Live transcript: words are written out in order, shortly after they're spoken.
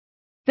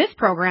This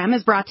program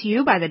is brought to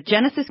you by the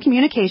Genesis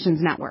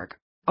Communications Network,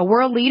 a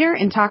world leader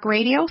in talk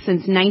radio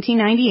since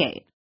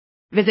 1998.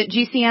 Visit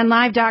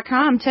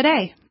GCNlive.com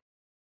today.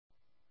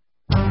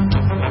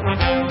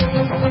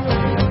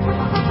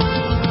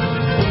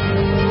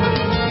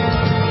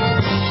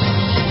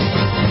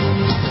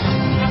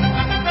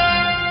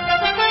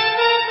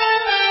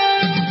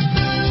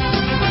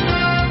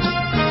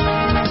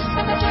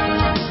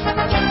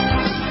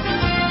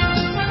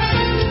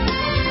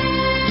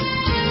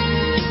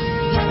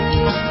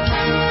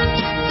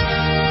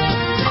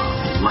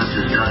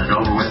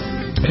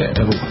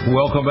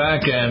 Welcome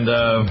back, and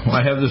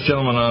I have this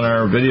gentleman on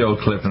our video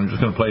clip, and I'm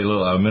just going to play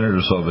a minute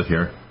or so of it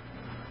here.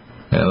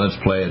 Yeah, let's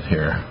play it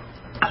here.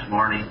 This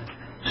morning,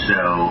 so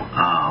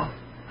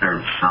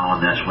Alan,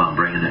 that's why I'm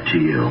bringing it to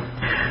you.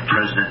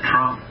 President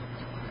Trump,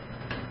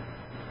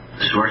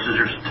 sources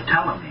are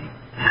telling me,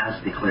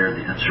 has declared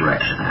the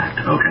Insurrection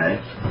Act,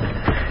 okay?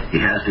 He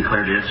has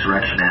declared the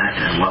Insurrection Act,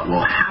 and what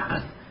will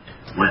happen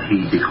when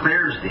he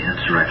declares the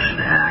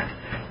Insurrection Act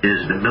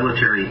is the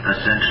military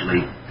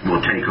essentially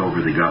will take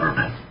over the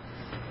government.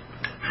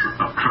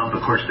 Trump,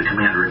 of course, the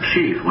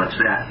commander-in-chief. What's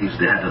that? He's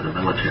the head of the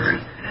military.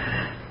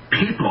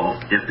 People,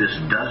 if this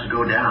does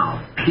go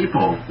down,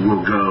 people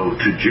will go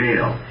to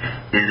jail.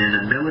 And in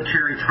a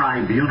military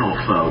tribunal,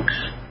 folks,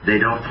 they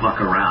don't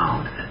fuck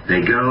around.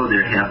 They go,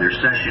 they have their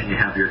session, you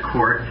have your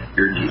court,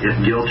 you're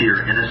guilty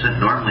or innocent.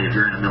 Normally, if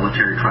you're in a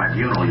military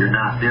tribunal, you're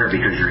not there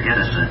because you're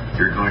innocent.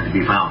 You're going to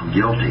be found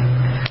guilty.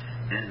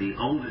 In the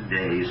olden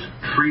days,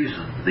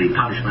 treason, the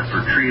punishment for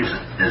treason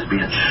is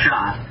being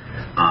shot,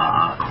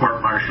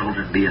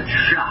 court-martialed and being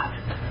shot.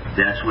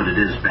 That's what it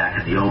is back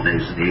in the old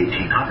days in the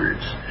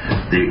 1800s.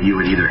 You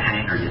would either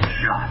hang or get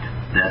shot.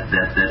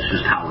 That's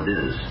just how it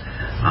is.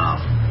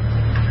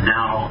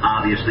 Now,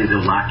 obviously,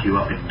 they'll lock you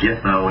up in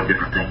Gitmo and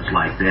different things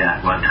like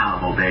that,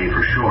 Guantanamo Bay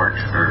for short,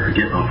 or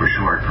Gitmo for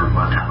short for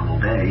Guantanamo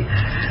Bay.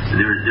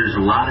 There's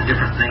a lot of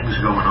different things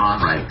going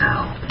on right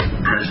now.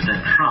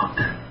 President Trump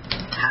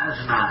has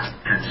not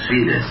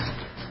conceded.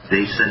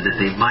 They said that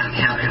they might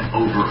have him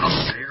over a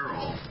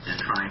barrel in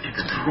trying to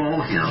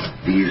control him,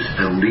 these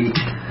elite,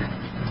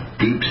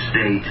 deep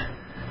state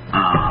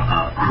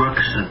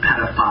crooks and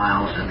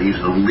pedophiles and these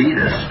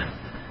elitists.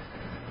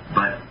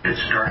 But it's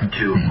starting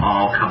to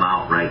all come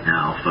out right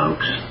now,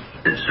 folks.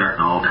 It's starting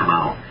to all come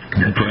out.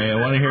 Okay, I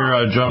want to hear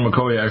John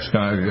McCoyak's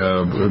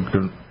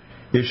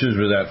issues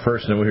with that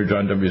first, and then we'll hear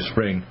John W.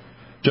 Spring.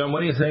 John,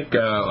 what do you think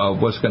of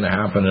what's going to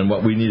happen and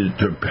what we need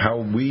to,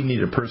 how we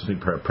need to personally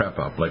prep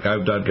up? Like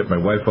I've done, get my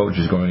wife out.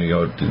 She's going to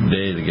go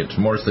today to get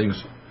some more things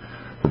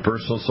for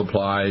personal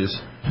supplies.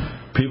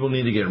 People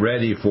need to get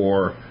ready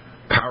for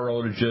power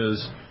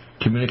outages,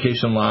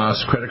 communication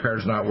loss, credit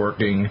cards not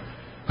working.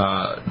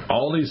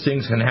 All these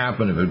things can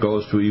happen if it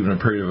goes to even a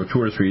period of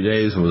 2 or 3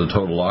 days with a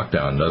total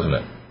lockdown, doesn't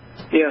it?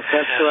 Yes,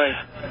 that's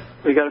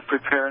right. We got to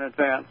prepare in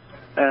advance.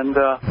 And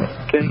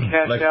getting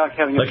cash out,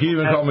 having like he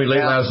even called me late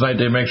last night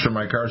to make sure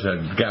my cars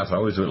had gas. I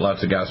always put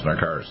lots of gas in our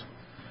cars.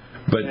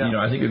 But, you know,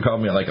 I think he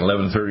called me at like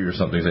 11:30 or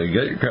something. He said,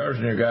 get your cars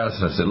and your gas.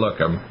 And I said, look,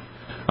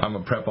 I'm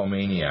a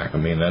prepomaniac. I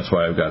mean, that's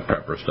why I've got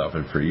prepper stuff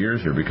in for years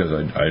here, because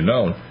I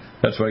know.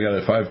 That's why I got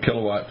a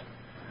 5-kilowatt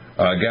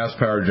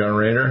gas-powered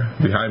generator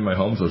behind my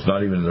home, so it's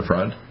not even in the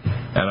front.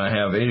 And I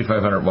have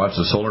 8,500 watts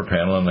of solar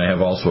panel, and I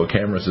have also a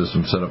camera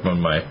system set up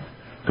on my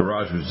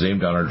garage, which is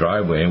aimed down our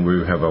driveway, and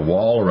we have a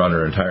wall around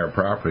our entire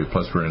property,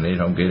 plus we're in an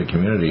 8-home gated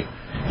community.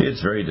 It's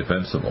very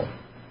defensible.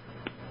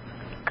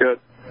 Good.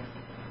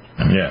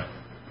 Yeah.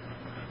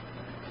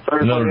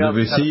 No, if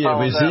we see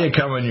it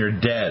coming, you're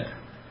dead.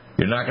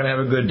 You're not going to have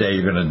a good day.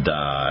 You're going to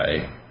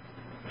die.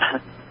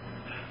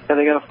 And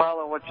they're going to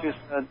follow what you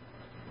said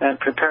and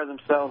prepare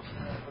themselves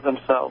for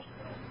themselves.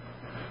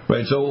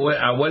 Right. So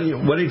what do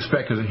you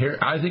expect? Because here,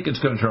 I think it's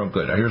going to turn out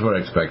good. Now, here's what I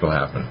expect will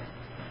happen.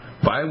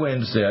 By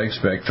Wednesday, I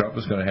expect Trump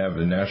is going to have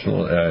the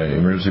National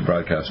Emergency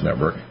Broadcast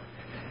Network,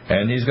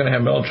 and he's going to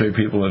have military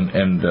people and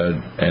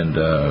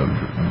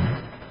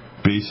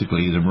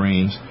basically the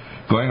Marines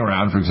going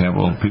around. For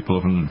example,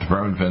 people from the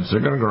Department of Defense, they're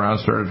going to go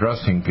around and start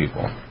arresting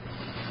people.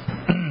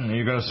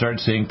 You're going to start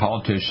seeing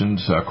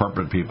politicians,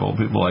 corporate people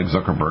like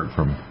Zuckerberg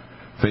from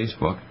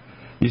Facebook.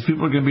 These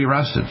people are going to be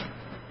arrested.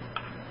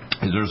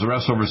 There's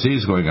arrests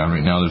overseas going on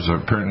right now. There's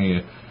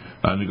apparently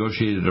a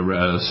negotiated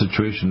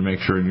situation to make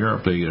sure in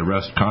Europe they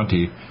arrest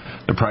Conte,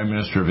 the Prime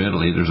Minister of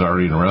Italy. There's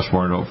already an arrest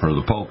warrant out for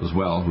the Pope as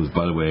well, who's,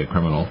 by the way, a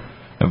criminal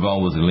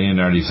involved with the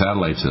Leonardi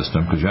satellite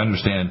system, because you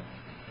understand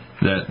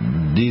that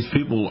these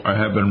people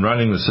have been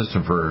running the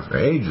system for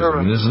ages. Sure.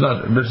 I mean, this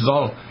is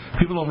all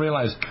people don't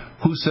realize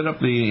who set up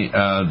the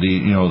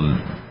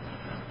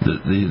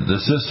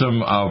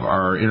system of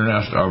our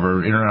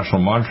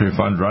international monetary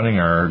fund running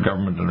our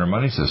government and our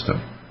money system.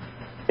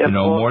 Yeah,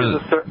 more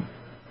than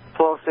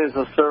Pelosi is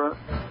a servant.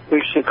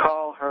 We should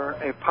call her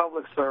a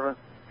public servant,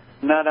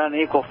 not on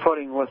equal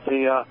footing with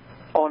the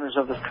owners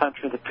of this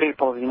country, the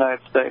people of the United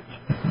States.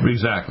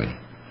 Exactly.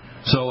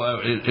 So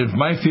it's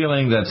my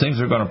feeling that things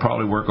are going to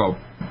probably work out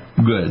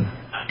good.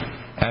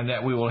 And and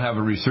that we will have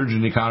a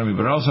resurgent economy,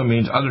 but it also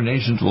means other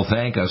nations will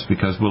thank us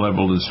because we'll be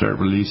able to start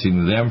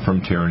releasing them from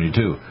tyranny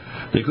too.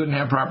 They couldn't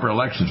have proper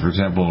elections. For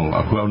example,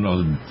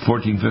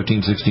 14,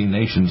 15, 16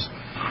 nations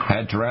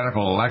had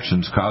tyrannical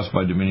elections caused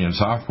by Dominion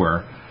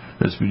software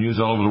that's been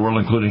used all over the world,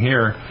 including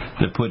here,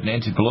 that put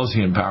Nancy Pelosi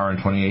in power in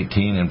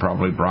 2018, and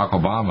probably Barack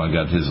Obama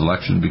got his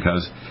election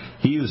because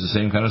he used the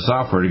same kind of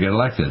software to get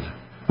elected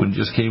when it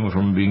just came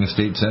from being a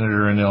state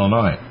senator in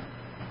Illinois.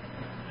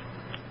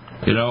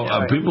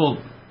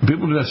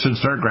 People just should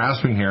start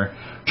grasping here.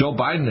 Joe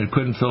Biden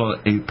couldn't fill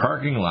a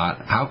parking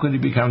lot. How could he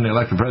become the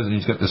elected president?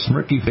 He's got the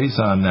smirky face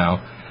on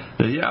now.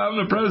 I'm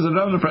the president.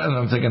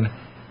 I'm thinking,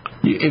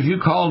 if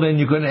you called in,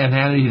 you couldn't,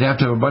 and you'd have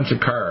to have a bunch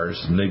of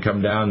cars, and they'd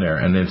come down there,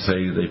 and they'd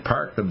say they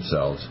park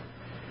themselves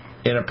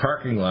in a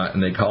parking lot,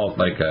 and they call it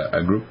like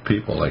a group of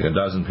people, like a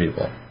dozen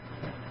people.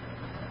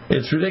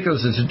 It's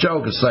ridiculous. It's a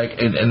joke. It's like,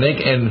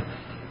 and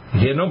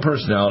he had no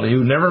personality. He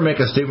would never make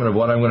a statement of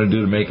what I'm going to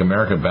do to make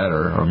America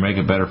better or make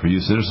it better for you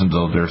citizens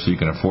out there so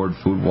you can afford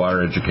food,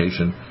 water,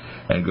 education,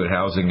 and good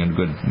housing and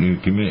good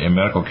community and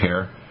medical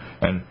care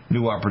and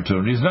new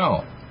opportunities.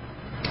 No.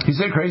 He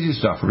said crazy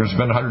stuff. We're going to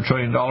spend $100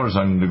 trillion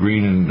on the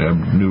Green and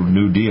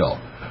New Deal.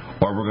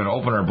 Or we're going to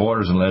open our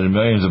borders and let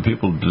millions of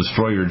people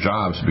destroy your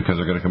jobs because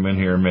they're going to come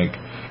in here and make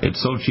it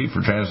so cheap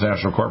for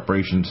transnational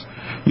corporations.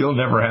 You'll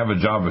never have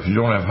a job if you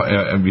don't have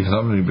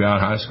something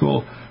beyond high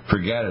school.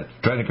 Forget it.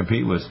 Trying to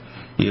compete with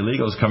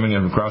illegals coming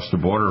in across the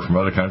border from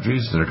other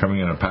countries that are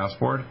coming in on a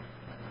passport.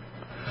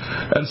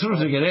 And as soon as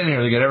they get in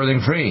here, they get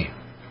everything free.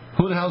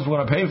 Who the hell's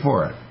going to pay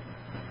for it?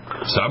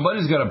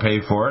 Somebody's going to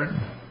pay for it.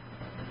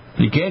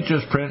 You can't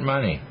just print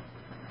money.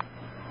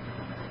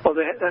 Well,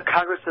 the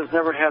Congress has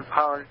never had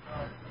power to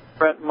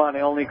print money,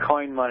 only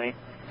coin money.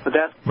 But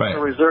that's the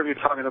reserve you're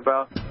talking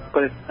about.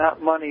 But it's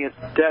not money, it's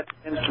debt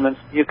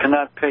instruments. You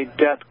cannot pay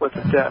debt with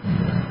a debt.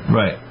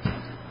 Right.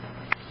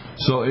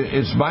 So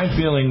it's my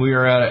feeling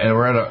we're at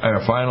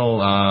a final,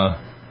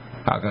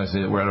 how can I say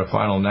it? We're at a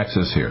final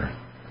nexus here.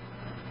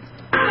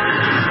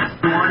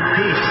 You want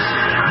peace.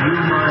 You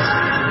must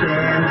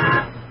stand.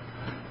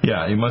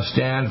 Yeah, you must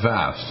stand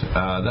fast.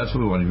 That's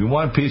what we want. If you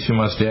want peace, you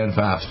must stand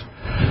fast.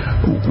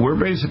 We're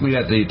basically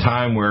at the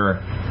time where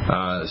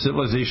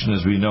civilization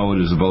as we know it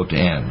is about to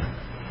end.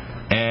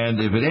 And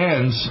if it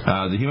ends,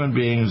 the human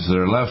beings that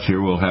are left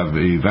here will have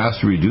a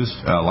vastly reduced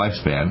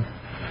lifespan.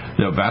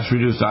 They'll have vastly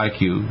reduced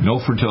IQ,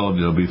 no fertility,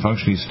 they'll be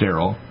functionally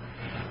sterile,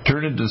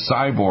 turn into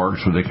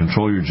cyborgs where they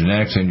control your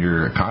genetics and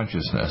your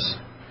consciousness.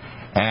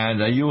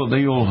 And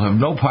you'll have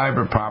no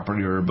private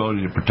property or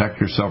ability to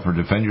protect yourself or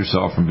defend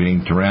yourself from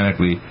being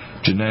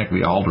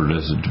genetically altered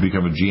as to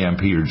become a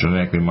GMP or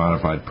genetically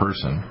modified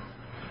person.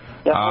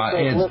 Yeah,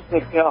 I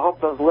hope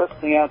those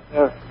listening out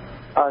there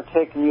are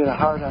taking you to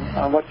heart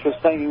on what you're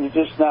saying. You're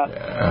just not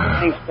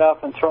saying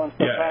stuff and throwing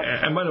stuff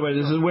at. And by the way,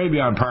 this is way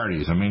beyond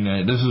parties. I mean,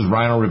 this is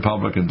Rhino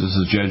Republicans, this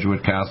is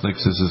Jesuit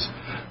Catholics,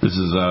 this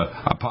is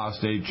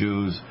apostate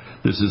Jews,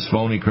 this is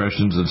phony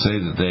Christians that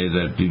say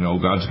that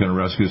God's going to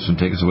rescue us and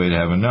take us away to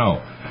heaven. No,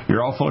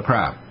 you're all full of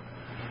crap.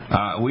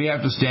 We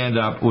have to stand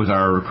up with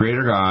our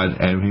Creator God,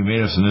 and He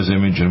made us in His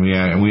image, and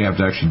we have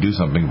to actually do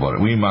something about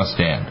it. We must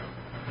stand.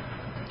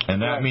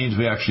 And that means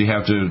we actually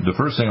have to, the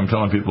first thing I'm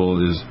telling people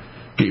is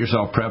get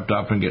yourself prepped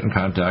up and get in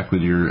contact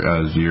with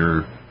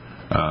your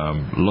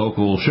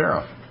local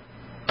sheriff.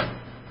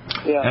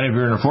 Yeah. And if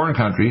you're in a foreign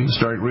country,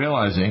 start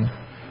realizing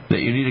that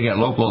you need to get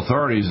local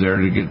authorities there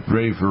to get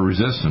ready for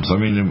resistance. I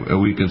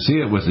mean, we can see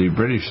it with the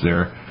British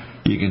there.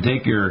 You can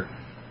take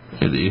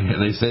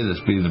they say this,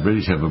 being the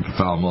British have a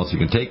foul mouth, you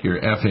can take your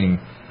effing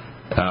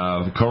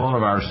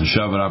coronavirus and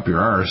shove it up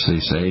your arse, they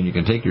say, and you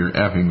can take your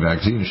effing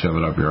vaccine and shove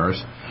it up your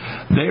arse.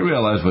 They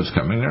realize what's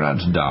coming. They're not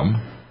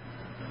dumb.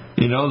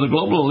 The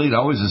global elite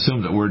always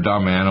assumes that we're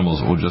dumb animals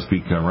that will just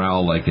be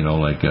corralled like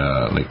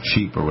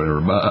sheep or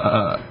whatever.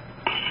 But,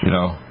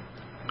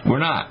 we're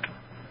not.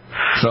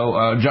 So,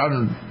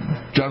 John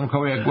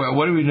McCoy,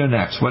 what do we do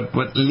next?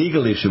 What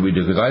legally should we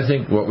do? Because I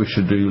think what we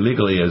should do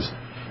legally is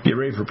get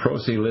ready for pro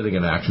se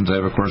litigant actions. I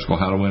have a course called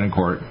How to Win in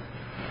Court.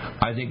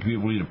 I think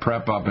people need to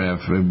prep up and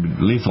have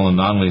lethal and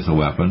non-lethal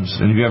weapons.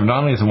 And if you have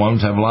non-lethal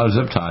ones, have a lot of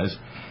zip ties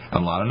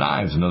and a lot of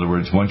knives. In other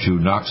words, once you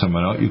knock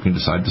someone out, you can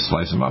decide to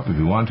slice them up if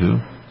you want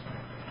to.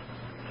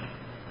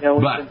 Yeah,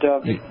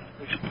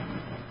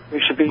 we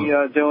should be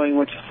doing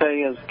what you say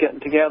is getting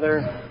together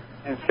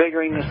and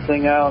figuring this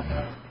thing out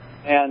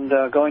and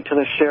going to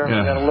the sheriff.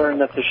 Yeah. We've got to learn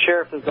that the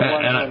sheriff is the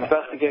one who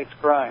investigates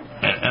crime.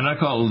 And I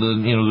call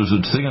it, there's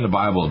a thing in the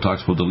Bible that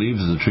talks about the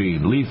leaves of the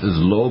tree. The leaf is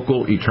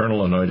local,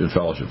 eternal, anointed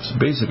fellowships.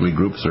 Basically,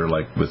 groups are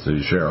like with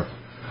the sheriff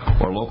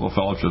or local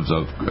fellowships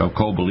of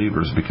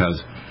co-believers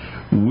because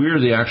we're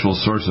the actual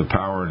source of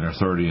power and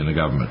authority in the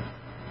government.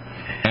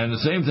 And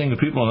the same thing,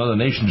 the people in other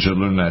nations should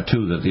learn that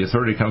too, that the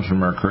authority comes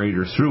from our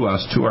Creator through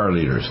us to our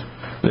leaders.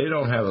 They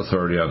don't have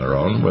authority on their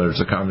own, whether it's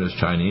the Communist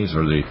Chinese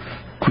or the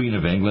Queen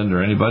of England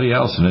or anybody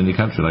else in any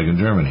country like in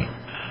Germany.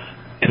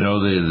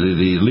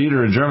 The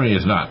leader in Germany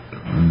is not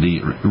the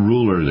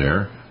ruler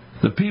there.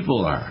 The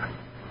people are.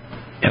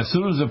 as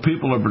soon as the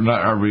people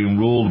are being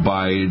ruled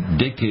by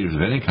dictators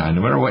of any kind,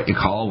 no matter what you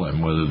call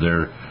them, whether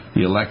they're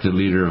the elected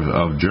leader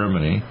of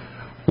Germany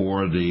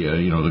or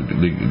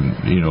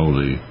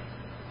the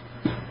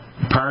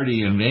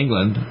party in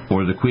England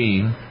or the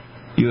Queen,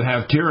 you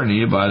have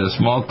tyranny by the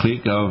small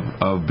clique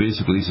of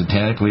basically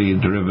satanically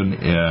driven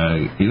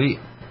elite.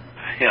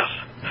 Yes.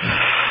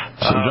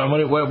 So, John,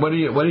 what do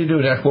you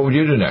do next? What would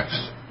you do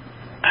next?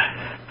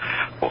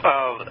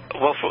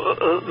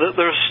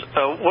 There's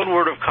one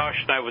word of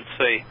caution I would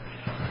say.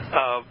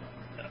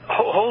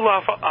 Hold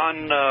off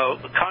on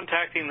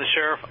contacting the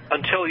sheriff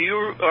until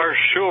you are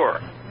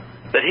sure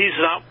that he's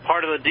not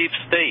part of the deep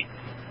state.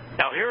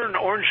 Now, here in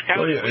Orange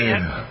County,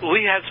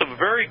 we had some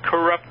very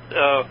corrupt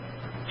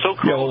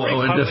so-called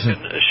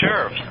Republican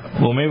sheriffs.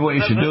 Well, maybe what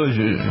you should do is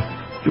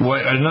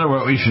what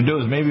you should do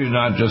is maybe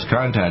not just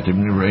contact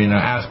him,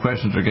 ask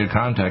questions or get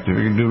contacted.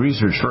 You can do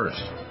research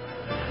first.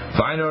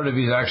 Find out if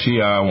he's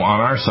actually on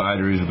our side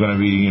or he's going to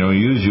be,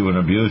 use you and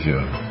abuse you,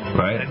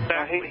 right?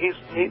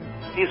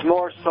 He's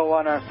more so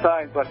on our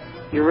side, but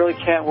you really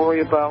can't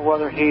worry about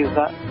whether he's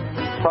not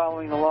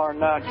following the law or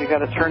not. You got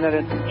to turn that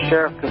into the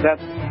sheriff because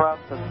that's the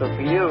process that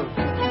we use.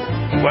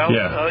 Well,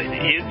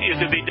 you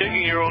could be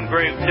digging your own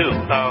grave too.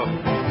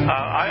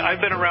 I've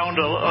been around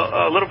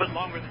a little bit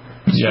longer than.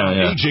 Stop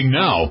aging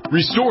now.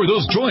 Restore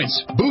those joints.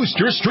 Boost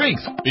your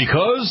strength.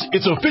 Because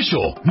it's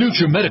official.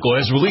 NutriMedical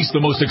has released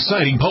the most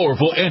exciting,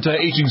 powerful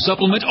anti-aging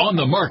supplement on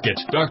the market.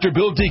 Dr.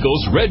 Bill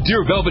Deagle's Red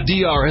Deer Velvet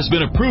DR has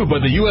been approved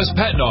by the U.S.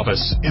 Patent Office.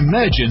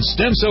 Imagine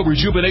stem cell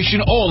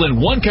rejuvenation all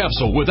in one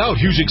capsule without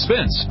huge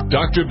expense.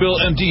 Dr.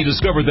 Bill MD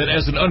discovered that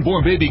as an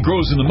unborn baby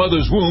grows in the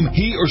mother's womb,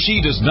 he or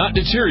she does not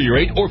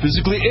deteriorate or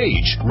physically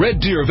age.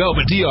 Red Deer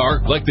Velvet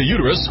DR, like the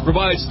uterus,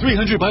 provides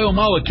 300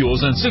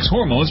 biomolecules and 6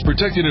 hormones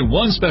protected in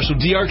one special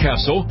DR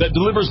capsule that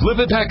delivers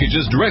lipid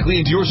packages directly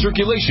into your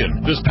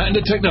circulation. This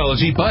patented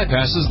technology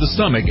bypasses the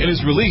stomach and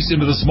is released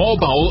into the small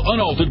bowel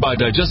unaltered by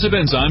digestive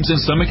enzymes and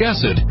stomach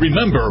acid.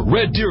 Remember,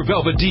 Red Deer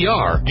Velvet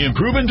DR.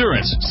 Improve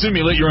endurance,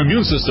 stimulate your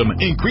immune system,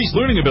 increase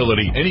learning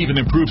ability, and even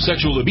improve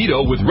sexual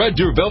libido with Red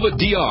Deer Velvet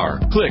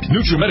DR. Click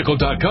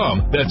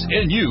NutriMedical.com, that's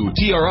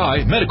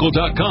NUTRI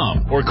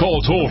medical.com, or call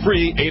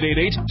toll-free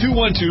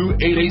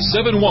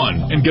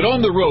 888-212-8871 and get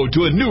on the road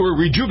to a newer,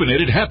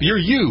 rejuvenated,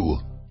 happier you.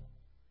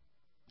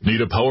 Need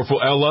a powerful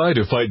ally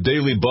to fight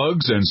daily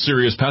bugs and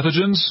serious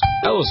pathogens?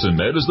 Allicin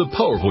Med is the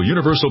powerful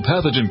universal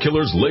pathogen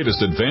killer's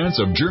latest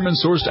advance of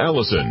German-sourced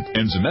allicin,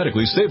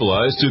 enzymatically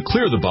stabilized to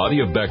clear the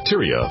body of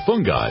bacteria,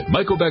 fungi,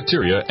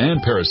 mycobacteria,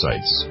 and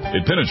parasites.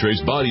 It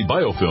penetrates body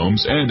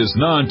biofilms and is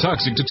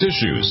non-toxic to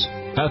tissues.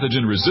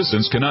 Pathogen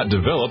resistance cannot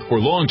develop for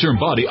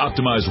long-term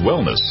body-optimized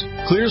wellness.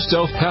 Clear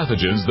stealth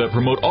pathogens that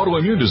promote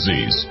autoimmune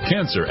disease,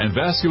 cancer, and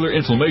vascular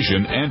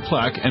inflammation and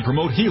plaque and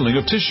promote healing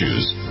of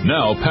tissues.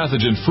 Now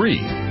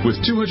pathogen-free.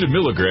 With 200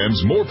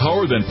 milligrams more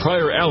power than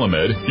prior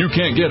Alamed, you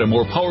can't get a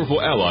more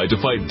powerful ally to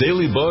fight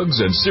daily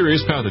bugs and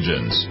serious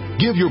pathogens.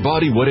 Give your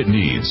body what it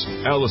needs.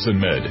 Allicin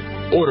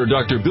Med. Order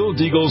Dr. Bill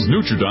Deagle's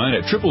Nutridyne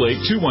at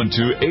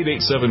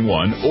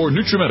 888-212-8871 or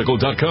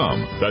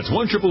NutriMedical.com. That's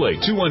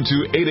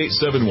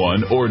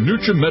 1-888-212-8871 or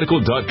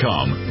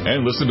NutriMedical.com.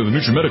 And listen to the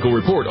NutriMedical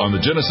Report on the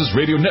Genesis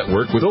Radio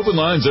Network with open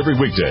lines every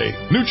weekday.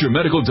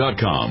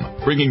 NutriMedical.com,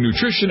 bringing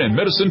nutrition and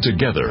medicine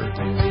together.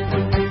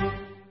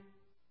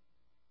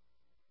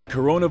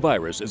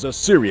 Coronavirus is a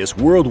serious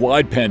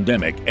worldwide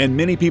pandemic, and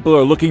many people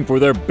are looking for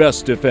their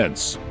best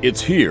defense.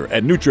 It's here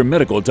at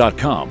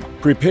NutriMedical.com.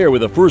 Prepare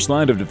with a first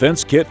line of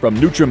defense kit from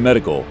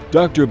NutriMedical.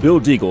 Dr.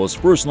 Bill Deagle's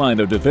first line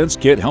of defense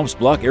kit helps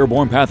block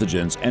airborne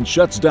pathogens and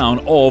shuts down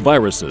all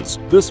viruses.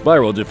 This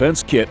viral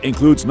defense kit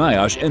includes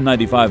NIOSH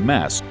N95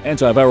 mask,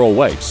 antiviral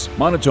wipes,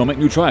 monatomic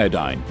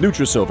Nutriodine,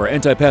 Nutrisilver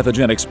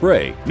antipathogenic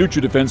spray,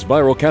 NutriDefense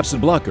viral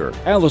capsid blocker,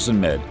 Allicin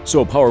Med,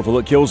 so powerful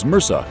it kills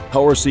MRSA,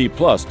 Power C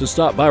Plus to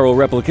stop viral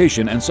replication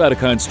and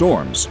cytokine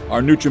storms.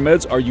 Our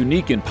NutriMeds are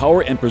unique in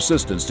power and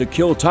persistence to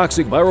kill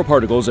toxic viral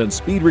particles and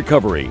speed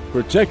recovery.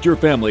 Protect your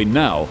family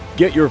now.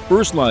 Get your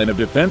first line of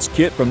defense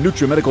kit from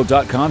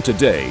NutriMedical.com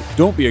today.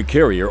 Don't be a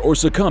carrier or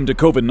succumb to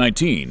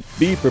COVID-19.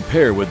 Be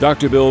prepared with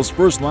Dr. Bill's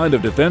first line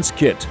of defense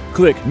kit.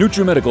 Click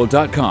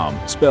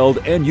NutriMedical.com, spelled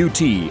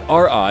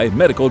N-U-T-R-I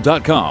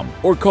medical.com,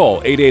 or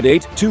call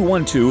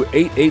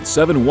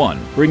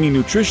 888-212-8871, bringing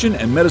nutrition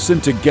and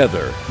medicine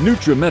together.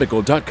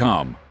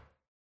 NutriMedical.com.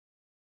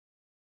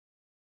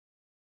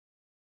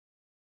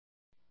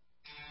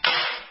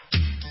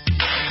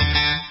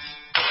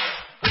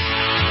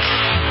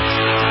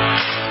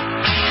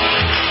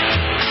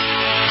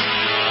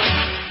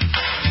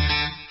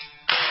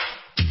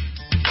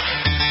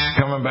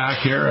 Coming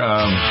back here,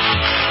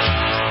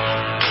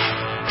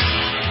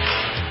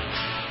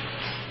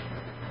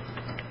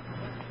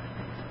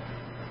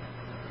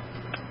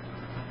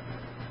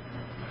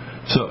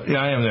 so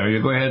I am there.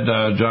 You go ahead,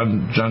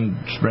 John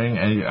Spring,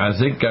 and I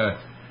think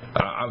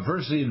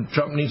firstly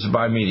Trump needs to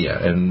buy media,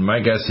 and my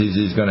guess is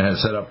he's going to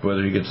set up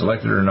whether he gets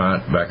elected or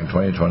not back in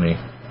 2020,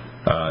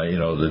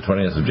 the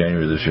 20th of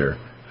January this year,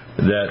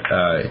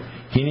 that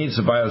he needs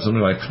to buy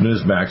something like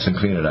Newsmax and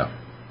clean it up.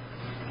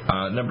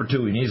 Number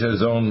 2, he needs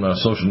his own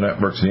social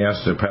networks, and he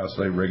has to pass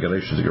labor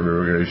regulations to get rid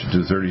of Regulation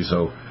 230.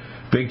 So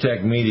big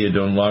tech media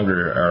no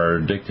longer are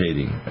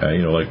dictating.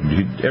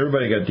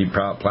 Everybody got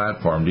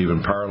deplatformed,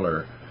 even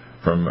Parler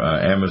from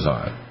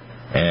Amazon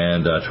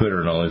and Twitter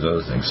and all these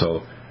other things.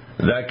 So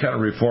that kind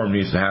of reform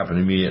needs to happen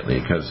immediately,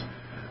 because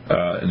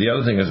the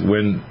other thing is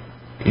when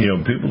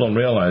people don't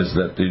realize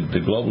that the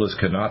globalists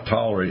cannot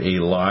tolerate a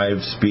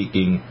live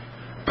speaking,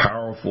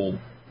 powerful,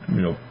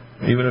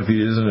 even if he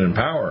isn't in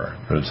power,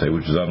 let's say,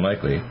 which is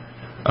unlikely,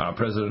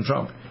 President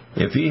Trump.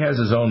 If he has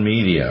his own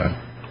media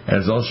and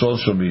his own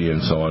social media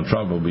and so on,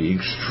 Trump will be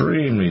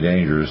extremely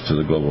dangerous to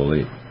the global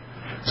elite.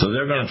 So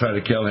they're going to try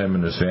to kill him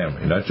and his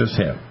family, not just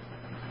him.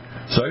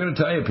 So I'm going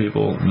to tell you,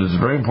 people, it's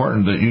very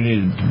important that you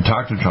need to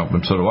talk to Trump,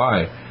 and so do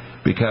I,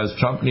 because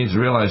Trump needs to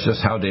realize just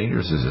how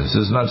dangerous this is.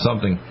 This is not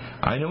something...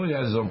 I know he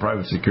has his own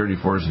private security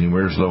force and he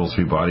wears level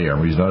 3 body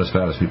armor. He's not as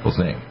fat as people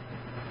think.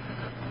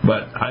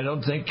 But I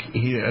don't think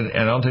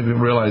people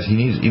realize he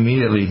needs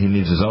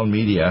his own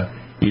media,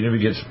 even if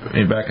he gets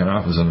back in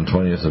office on the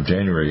 20th of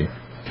January.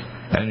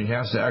 And he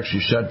has to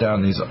actually shut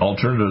down these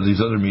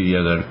other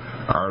media that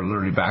are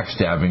literally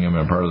backstabbing him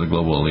and part of the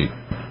global elite.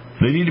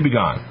 They need to be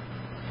gone.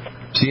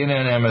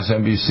 CNN,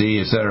 MSNBC,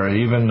 etc.,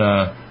 even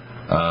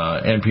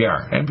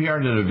NPR.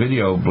 NPR did a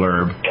video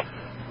blurb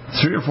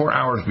 3 or 4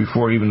 hours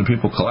before even the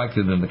people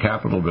collected in the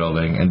Capitol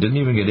building and didn't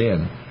even get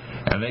in.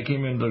 And they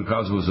came in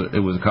because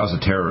it was a cause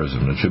of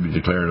terrorism. It should be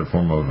declared a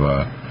form of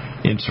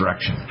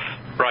insurrection.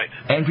 Right.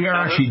 NPR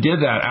actually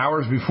did that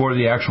hours before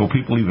the actual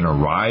people even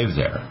arrived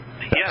there.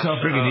 That's how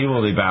freaking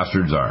evil the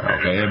bastards are.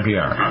 Okay,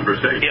 NPR.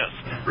 Yes.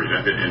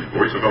 Presented in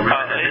Voice of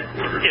America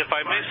headquarters. If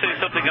I may say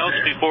something else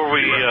before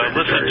we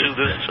listen to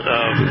this,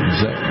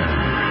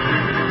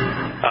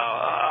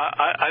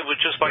 I would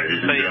just like to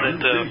say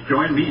that... please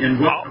join me in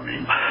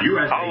welcoming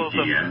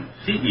USAGM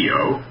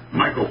CEO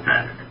Michael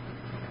Paddock.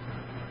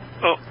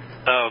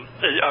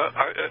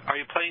 Are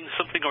you playing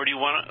something, or do you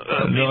want to...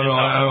 No,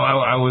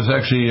 I was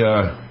actually...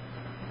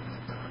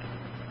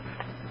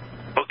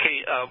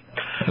 Okay.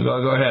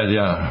 Go ahead,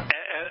 yeah.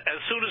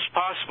 As soon as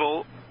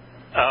possible,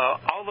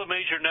 all the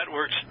major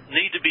networks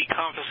need to be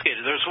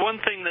confiscated. There's one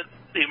thing that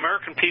the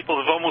American people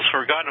have almost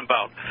forgotten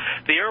about.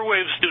 The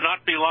airwaves do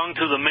not belong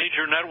to the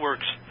major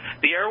networks.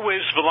 The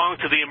airwaves belong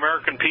to the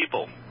American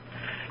people.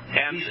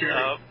 And if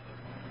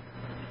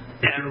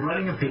you're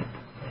running a people,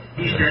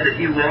 he said that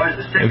he was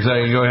the second.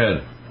 Exactly. Go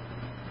ahead.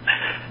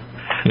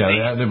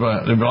 Yeah, they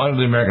belong to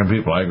the American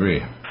people. I agree.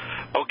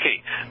 Okay.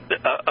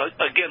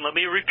 Again, let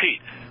me repeat.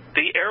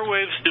 The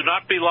airwaves do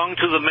not belong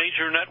to the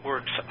major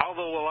networks,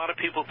 although a lot of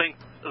people think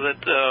that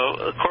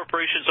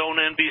corporations own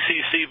NBC,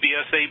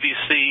 CBS,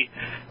 ABC,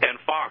 and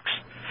Fox.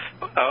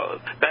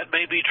 That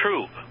may be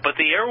true, but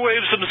the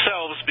airwaves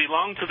themselves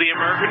belong to the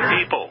American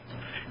people,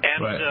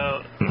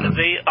 and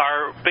they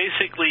are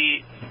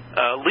basically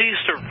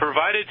leased or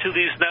provided to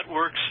these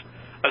networks,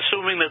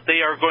 assuming that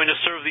they are going to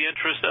serve the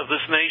interest of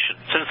this nation.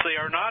 Since they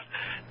are not,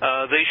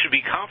 they should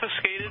be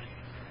confiscated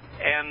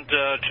and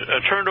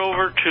turned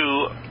over to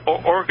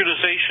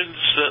organizations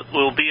that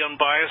will be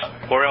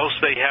unbiased, or else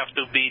they have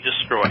to be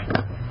destroyed.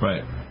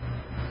 Right.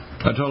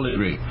 I totally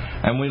agree.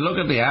 And we look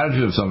at the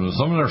attitude of some of them.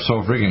 Some of them are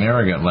so freaking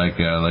arrogant, like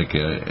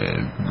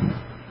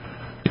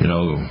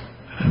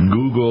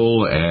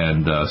Google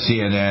and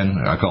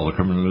CNN, I call it the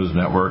Criminal News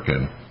Network,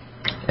 and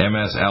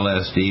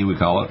MSLSD, we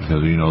call it,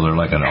 because, they're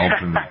like an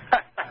alternate...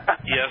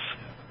 Yes.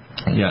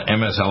 Yeah,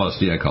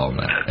 MSLSD, I call them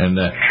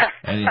that.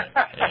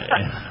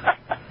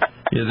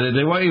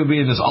 They want you to be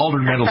in this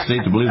altered mental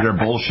state to believe they're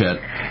bullshit,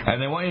 and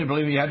they want you to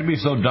believe you have to be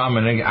so dumb.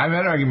 And I've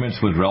had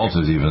arguments with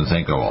relatives even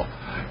think, well,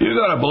 you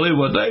got to believe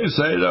what they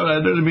say.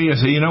 I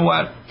say, you know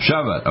what?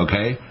 Shove it,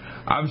 okay?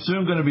 I'm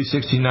soon going to be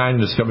 69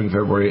 this coming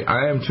February.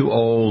 I am too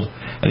old,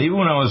 and even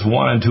when I was 1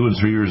 and 2 and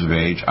 3 years of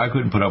age, I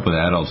couldn't put up with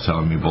adults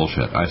telling me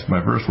bullshit.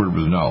 My first word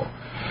was no.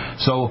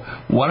 So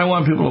what I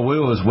want people to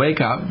do is wake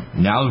up.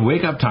 Now is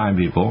wake up time,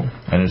 people.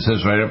 And it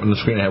says right up on the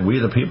screen, I have We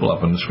the People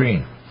up on the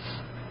screen.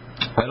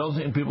 I don't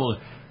think people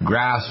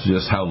grasp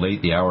just how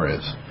late the hour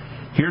is.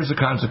 Here's the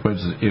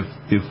consequences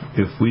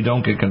if we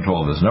don't get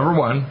control of this. Number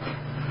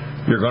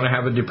 1, you're going to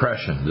have a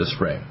depression this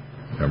spring.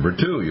 Number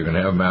 2, you're going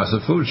to have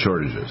massive food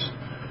shortages.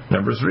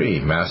 Number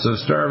 3, massive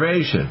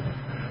starvation.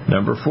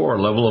 Number 4,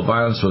 level of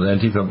violence with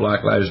Antifa and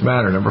Black Lives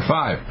Matter. Number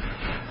 5,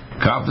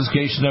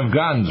 confiscation of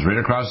guns right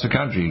across the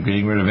country,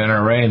 getting rid of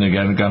NRA and the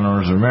Gun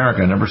Owners of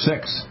America. Number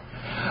 6,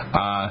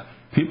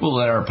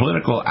 people that are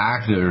political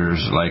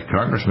actors, like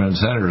congressmen and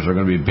senators, are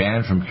going to be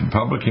banned from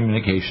public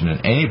communication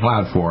in any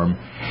platform,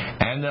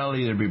 and they'll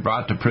either be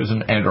brought to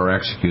prison and or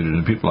executed.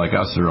 And people like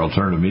us that are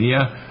alternative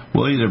media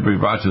will either be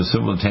brought to a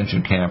civil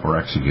detention camp or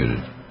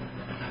executed.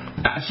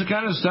 That's the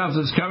kind of stuff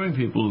that's coming,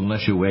 people,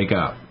 unless you wake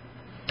up.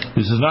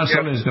 This is not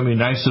something that's going to be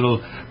nice little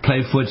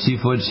play footsie,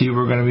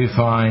 we're going to be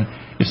fine.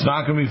 It's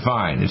not going to be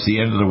fine. It's the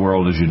end of the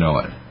world as you know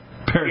it.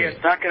 Period.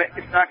 Yeah,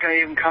 it's not going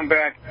to even come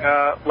back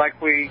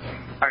like we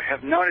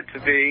have known it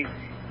to be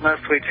unless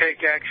we take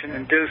action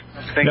and do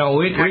something. No,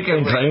 we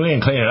can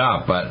clean it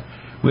up, but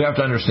we have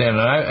to understand.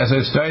 And as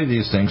I study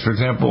these things, for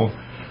example,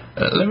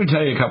 let me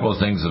tell you a couple of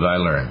things that I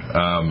learned,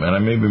 and I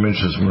maybe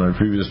mentioned this in one of my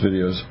previous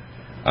videos.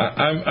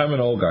 I'm an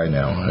old guy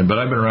now, but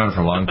I've been around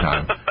for a long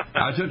time.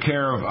 I took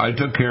care of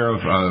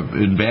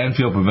in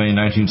Banfield Pavilion,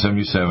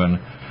 1977,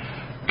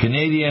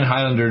 Canadian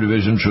Highlander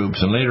Division troops,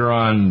 and later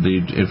on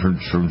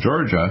from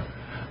Georgia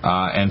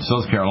and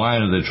South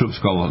Carolina, the troops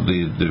called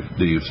the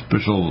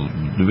Special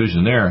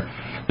Division there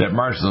that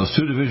marched. Those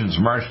two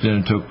divisions marched in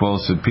and took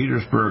both St.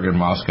 Petersburg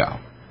and Moscow.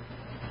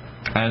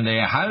 And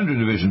the Highlander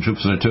Division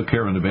troops that I took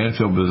care of in the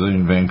Banfield Pavilion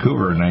in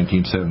Vancouver in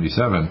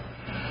 1977.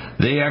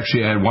 They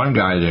actually had one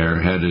guy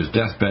there had his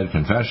deathbed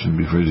confession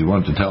because he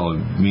wanted to tell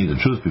me the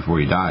truth before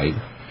he died.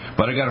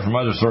 But I got it from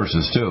other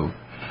sources too.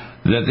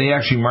 That they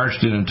actually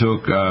marched in and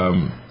took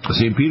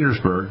St.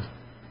 Petersburg,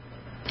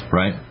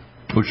 right,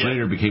 which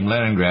later became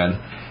Leningrad,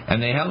 and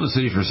they held the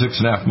city for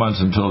 6.5 months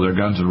until their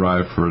guns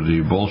arrived for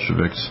the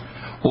Bolsheviks,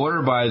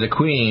 ordered by the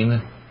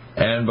Queen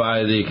and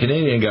by the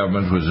Canadian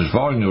government, which is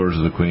following the orders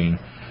of the Queen,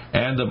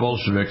 and the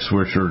Bolsheviks,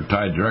 which are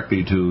tied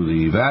directly to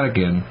the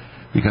Vatican,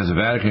 because the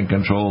Vatican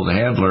controlled the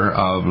handler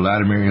of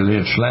Vladimir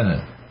Ilyich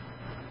Lenin.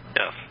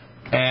 Yes.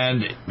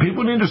 And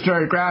people need to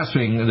start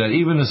grasping that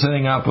even the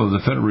setting up of the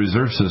Federal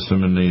Reserve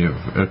System in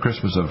the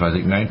Christmas of, I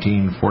think,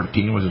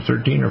 1914, was it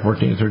 13 or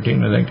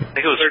 1413, I think? I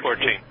think it was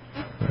 14.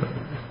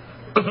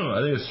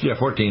 I think it's,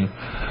 14.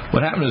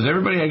 What happened is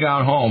everybody had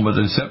gone home, but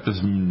except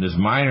this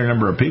minor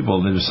number of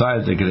people, they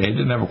decided they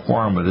didn't have a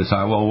quorum, but they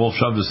decided, well, we'll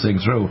shove this thing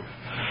through.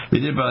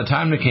 They did. By the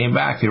time they came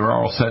back, they were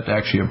all set to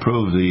actually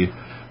approve the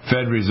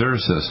Fed Reserve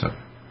System.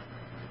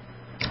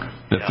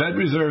 The Fed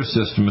Reserve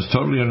System is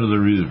totally under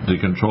the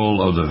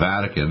control of the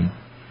Vatican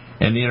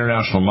and the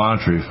International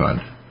Monetary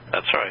Fund.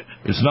 That's right.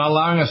 It's not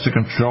allowing us to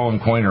control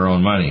and coin our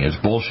own money. It's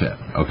bullshit,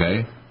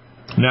 okay?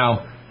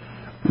 Now,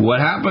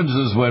 what happens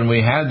is when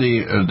we had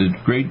the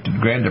Great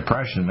Grand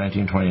Depression in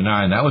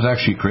 1929, that was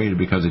actually created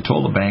because they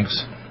told the banks,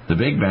 the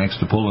big banks,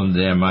 to pull in the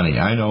damn money.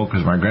 I know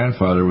because my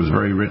grandfather was a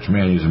very rich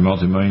man. He was a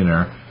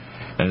multimillionaire,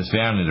 and his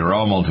family, they were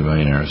all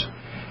multimillionaires.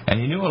 And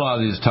he knew a lot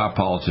of these top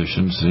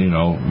politicians. You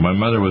know, my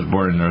mother was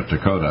born in North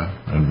Dakota,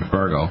 in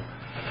Fargo.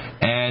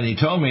 And he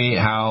told me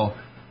how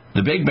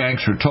the big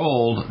banks were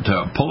told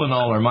to pull in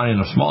all their money, and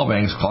the small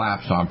banks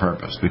collapsed on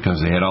purpose because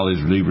they had all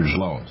these leveraged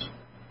loans.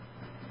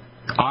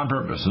 On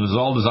purpose. And this is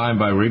all designed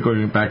by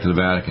going back to the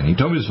Vatican. He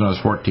told me this when I was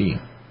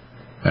 14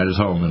 at his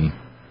home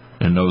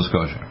in Nova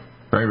Scotia.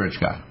 Very rich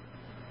guy.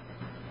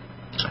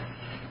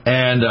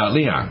 And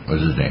Leon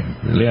was his name.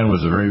 Leon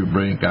was a very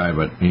brilliant guy,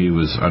 but he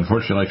was,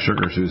 unfortunately, like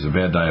sugar, so he was a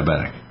bad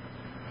diabetic.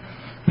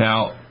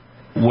 Now,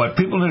 what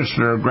people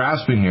are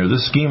grasping here,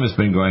 this scheme has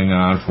been going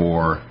on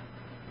for a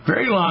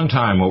very long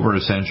time, over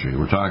a century.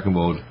 We're talking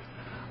about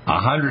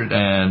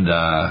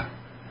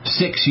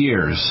 106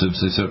 years since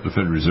they set up the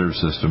Federal Reserve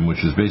System, which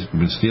has basically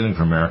been stealing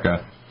from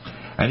America.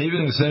 And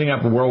even setting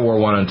up of World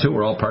War I and II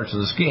were all parts of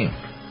the scheme.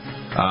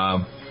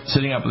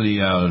 Setting up the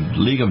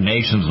League of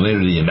Nations,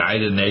 later the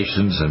United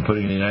Nations, and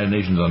putting the United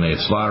Nations on a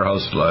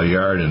slaughterhouse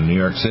yard in New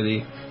York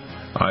City.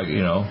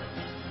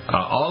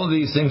 All of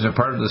these things are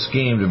part of the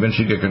scheme to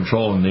eventually get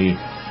control. And the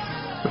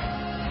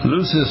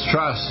Lucis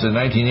Trust in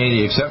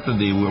 1980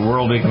 accepted the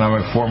World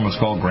Economic Forum, was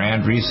called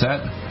Grand Reset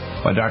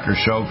by Dr.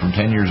 Shoaib from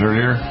 10 years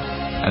earlier.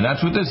 And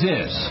that's what this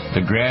is,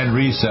 the Grand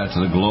Reset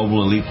to the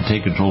global elite to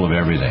take control of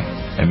everything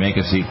and make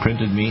us eat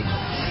printed meat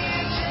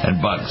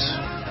and bugs.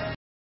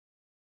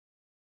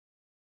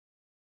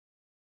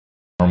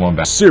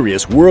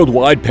 Serious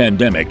worldwide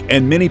pandemic,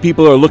 and many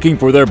people are looking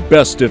for their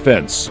best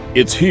defense.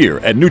 It's here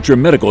at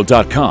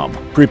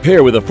NutriMedical.com.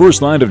 Prepare with a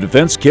first line of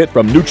defense kit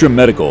from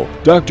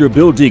NutriMedical. Dr.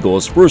 Bill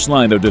Deagle's first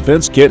line of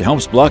defense kit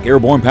helps block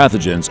airborne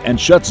pathogens and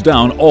shuts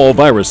down all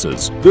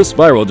viruses. This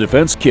viral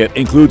defense kit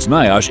includes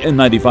NIOSH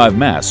N95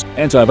 mask,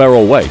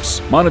 antiviral wipes,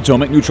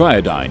 monatomic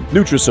Nutriodine,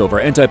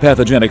 Nutrisilver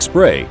antipathogenic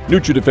spray,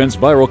 NutriDefense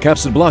viral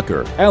capsid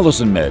blocker,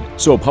 Allison Med,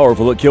 so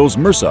powerful it kills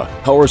MRSA,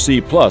 Power C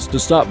Plus to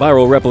stop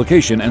viral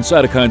replication and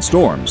cytokine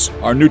storms.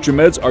 Our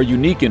NutriMeds are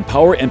unique in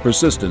power and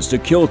persistence to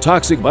kill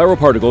toxic viral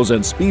particles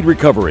and speed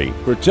recovery.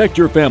 Protect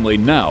your family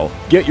now.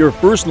 Get your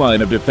first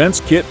line of defense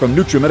kit from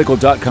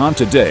NutriMedical.com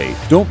today.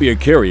 Don't be a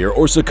carrier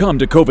or succumb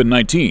to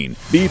COVID-19.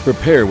 Be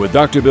prepared with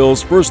Dr.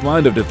 Bill's first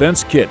line of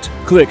defense kit.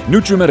 Click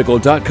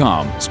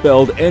NutriMedical.com,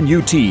 spelled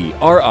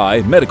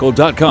NUTRI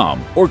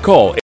medical.com, or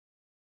call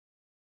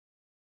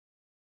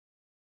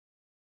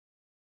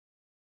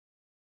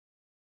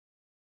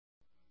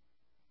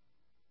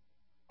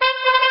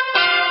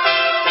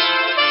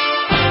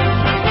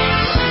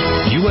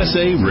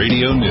USA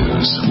Radio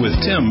News with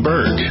Tim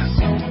Berg.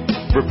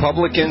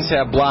 Republicans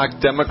have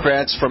blocked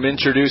Democrats from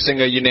introducing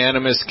a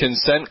unanimous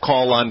consent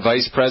call on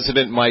Vice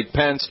President Mike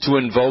Pence to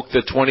invoke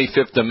the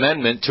 25th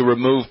Amendment to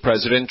remove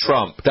President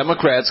Trump.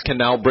 Democrats can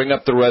now bring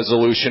up the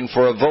resolution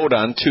for a vote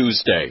on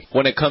Tuesday.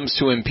 When it comes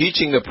to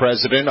impeaching the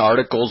president,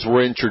 articles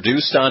were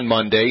introduced on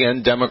Monday,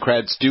 and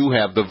Democrats do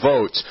have the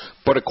votes.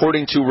 But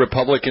according to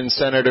Republican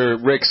Senator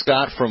Rick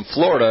Scott from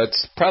Florida,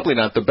 it's probably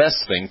not the best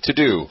thing to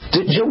do.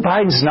 Joe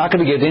Biden's not going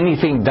to get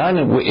anything done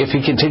if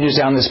he continues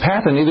down this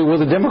path, and neither will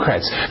the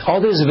Democrats. All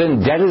these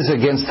vendettas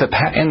against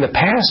in the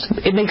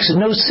past, it makes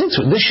no sense.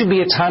 This should be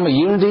a time of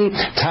unity,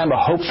 time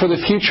of hope for the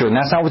future, and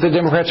that's not what the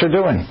Democrats are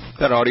doing.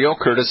 That audio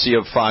courtesy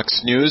of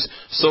Fox News.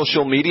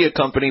 Social media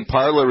company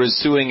Parler is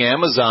suing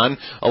Amazon,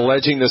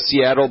 alleging the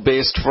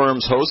Seattle-based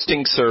firm's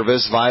hosting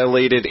service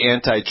violated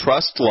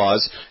antitrust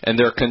laws and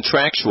their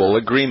contractual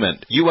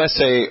agreement.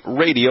 USA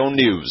Radio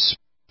News.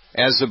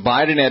 As the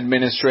Biden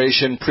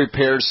administration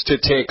prepares to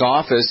take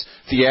office,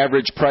 the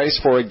average price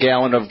for a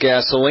gallon of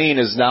gasoline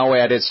is now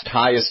at its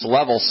highest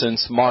level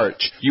since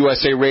March.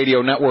 USA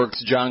Radio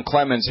Network's John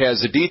Clemens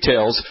has the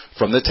details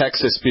from the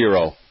Texas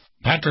Bureau.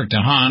 Patrick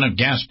DeHaan of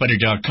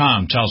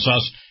GasBuddy.com tells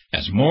us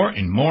as more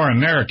and more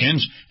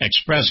Americans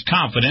express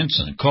confidence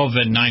in the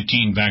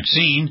COVID-19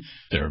 vaccine,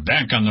 they're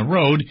back on the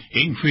road,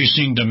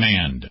 increasing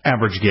demand.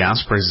 Average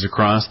gas prices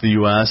across the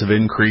U.S. have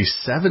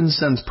increased 7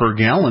 cents per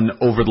gallon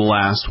over the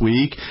last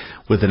week,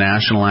 with the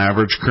national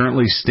average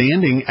currently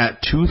standing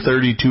at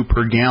 $2.32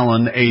 per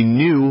gallon, a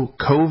new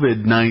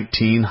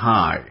COVID-19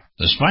 high.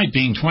 Despite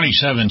being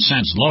 27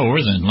 cents lower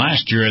than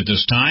last year at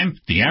this time,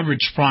 the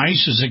average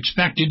price is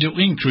expected to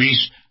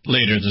increase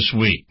later this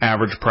week.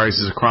 Average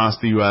prices across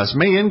the U.S.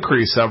 may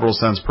increase several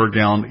cents per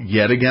gallon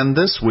yet again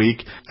this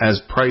week as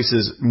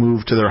prices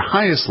move to their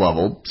highest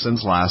level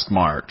since last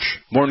March.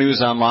 More news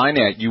online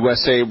at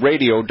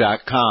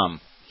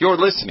usaradio.com. You're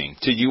listening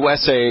to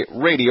USA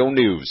Radio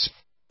News.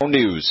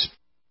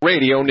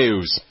 Radio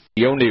News.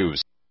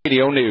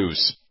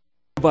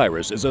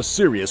 Virus is a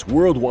serious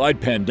worldwide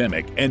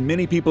pandemic, and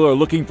many people are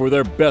looking for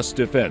their best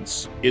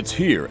defense. It's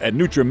here at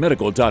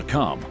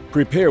NutriMedical.com.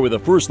 Prepare with a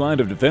first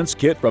line of defense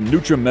kit from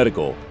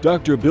NutriMedical.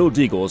 Dr. Bill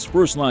Deagle's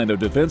first line of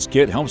defense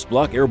kit helps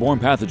block airborne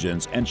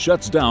pathogens and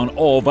shuts down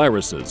all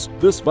viruses.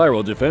 This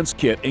viral defense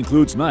kit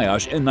includes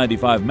NIOSH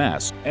N95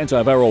 mask,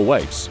 antiviral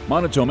wipes,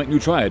 monatomic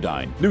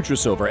Nutriodine,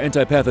 Nutrisilver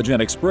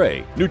antipathogenic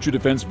spray,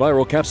 NutriDefense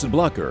viral capsid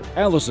blocker,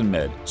 Allison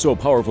Med, so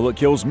powerful it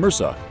kills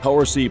MRSA,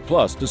 Power C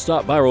Plus to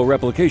stop viral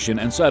replication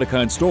and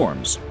cytokine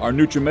storms. Our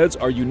NutriMeds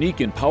are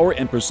unique in power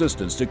and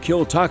persistence to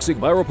kill toxic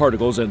viral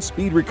particles and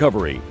speed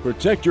recovery.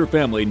 Protect your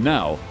family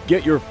now.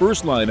 Get your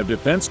first line of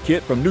defense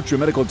kit from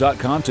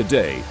NutriMedical.com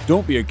today.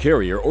 Don't be a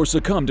carrier or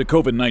succumb to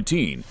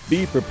COVID-19.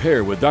 Be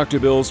prepared with Dr.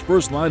 Bill's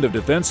first line of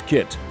defense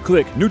kit.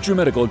 Click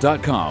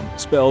NutriMedical.com,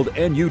 spelled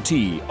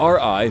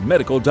N-U-T-R-I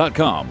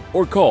Medical.com,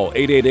 or call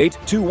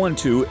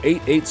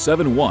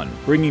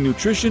 888-212-8871, bringing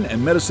nutrition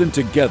and medicine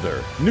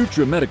together.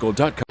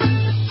 NutriMedical.com.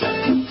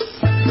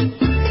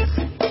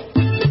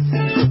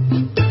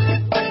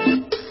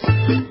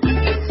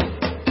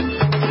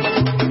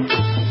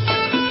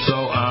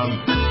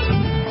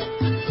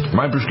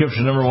 My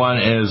prescription number one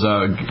is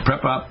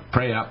prep up,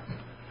 pray up,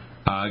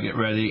 get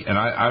ready. And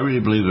I really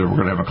believe that we're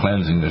going to have a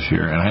cleansing this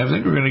year. And I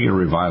think we're going to get a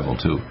revival,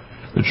 too.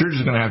 The church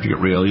is going to have to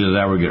get real. Either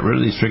that or get rid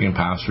of these freaking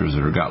pastors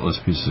that are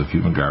gutless pieces of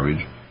human garbage,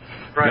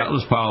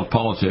 gutless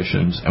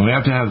politicians, and we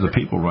have to have the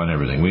people run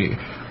everything. We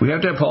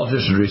have to have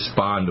politicians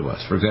respond to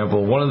us. For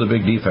example, one of the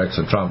big defects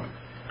of Trump,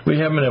 we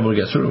haven't been able to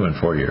get through him in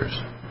 4 years.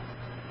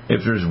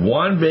 If there's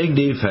one big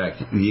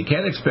defect, you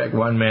can't expect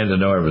one man to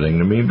know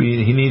everything.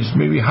 He needs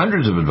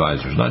hundreds of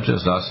advisors, not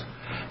just us,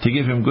 to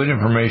give him good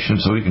information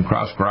so he can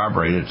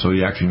cross-corroborate it so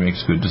he actually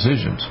makes good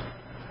decisions.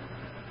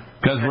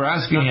 Because we're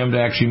asking him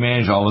to actually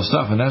manage all this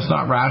stuff, and that's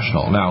not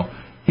rational. Now,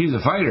 he's a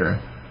fighter,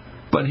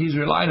 but he's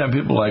relying on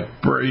people like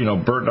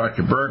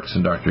Dr. Birx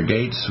and Dr.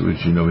 Gates,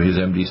 which, his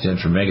MD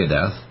stands for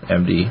Megadeth.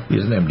 MD.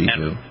 He's an MD,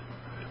 too.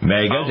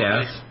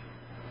 Megadeth.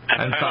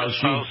 And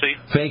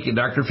Fauci.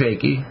 Dr.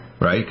 Fakey.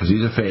 Right, because he's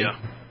a fake. Yeah.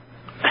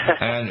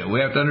 And we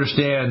have to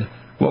understand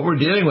what we're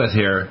dealing with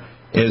here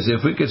is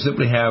if we could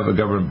simply have a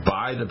government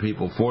by the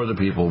people, for the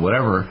people,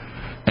 whatever,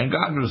 and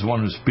God is the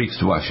one who speaks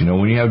to us.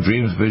 When you have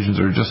dreams, visions,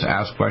 or just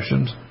ask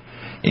questions,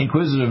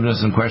 inquisitiveness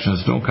and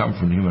questions don't come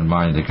from the human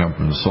mind, they come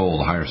from the soul,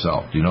 the higher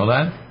self. Do you know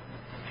that?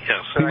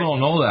 Yes. People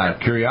don't know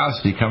that.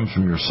 Curiosity comes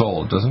from your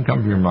soul. It doesn't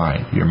come from your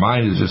mind. Your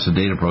mind is just a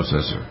data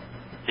processor.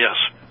 Yes.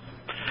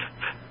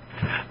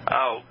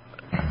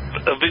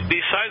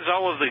 Besides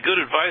all of the good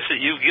advice that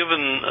you've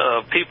given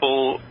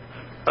people,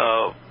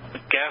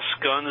 gas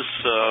guns,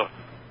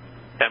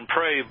 and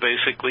pray,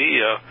 basically,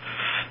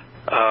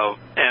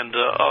 and,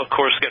 of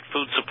course, get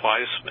food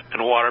supplies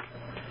and water,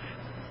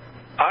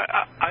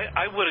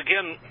 I would,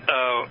 again,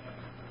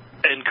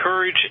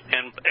 encourage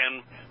and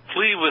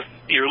plead with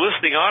your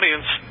listening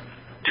audience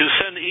to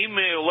send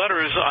email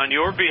letters on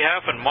your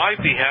behalf and my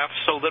behalf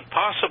so that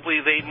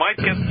possibly they might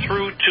get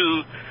through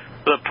to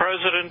the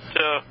president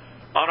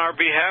on our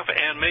behalf,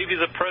 and maybe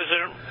the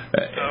president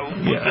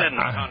would then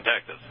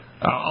contact us.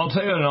 I'll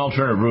tell you an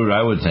alternative route,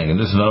 I would think,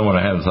 and this is another one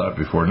I hadn't thought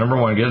before. Number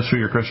one, get it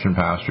through your Christian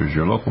pastors,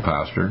 your local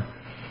pastor,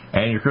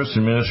 and your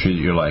Christian ministry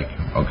that you like,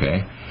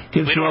 okay?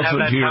 We don't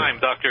have that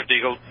time, Dr.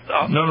 Deagle.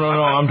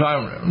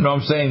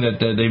 I'm saying that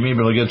they may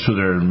be able to get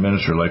through their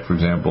minister, like, for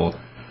example,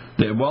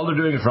 while they're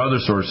doing it for other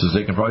sources,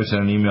 they can probably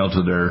send an email to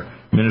their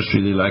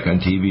ministry they like on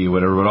TV or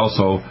whatever, but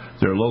also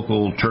their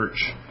local church,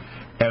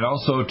 and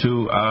also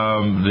to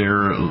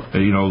their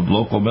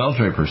local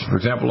military person. For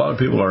example, a lot of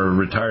people are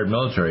retired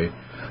military.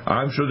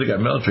 I'm sure they got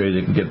military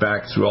they can get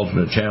back through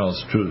alternate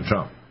channels through the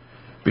Trump,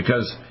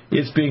 because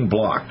it's being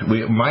blocked.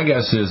 My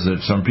guess is that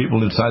some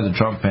people inside the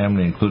Trump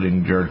family,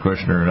 including Jared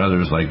Kushner and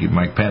others like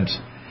Mike Pence,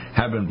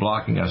 have been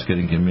blocking us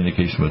getting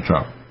communication with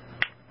Trump.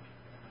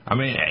 I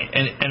mean,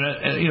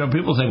 and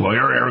people think, well,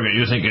 you're arrogant.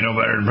 You think you know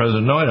better than the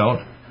president. No, I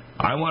don't.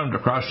 I want him to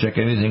cross-check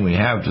anything we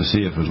have to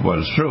see if it's what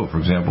is true. For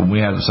example, we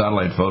had the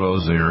satellite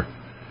photos there,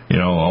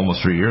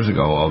 almost 3 years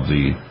ago of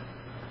the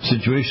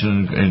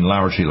situation in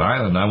Lower Shield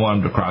Island. I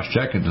want him to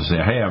cross-check it to say,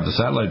 hey, I have the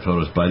satellite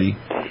photos, buddy.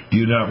 Do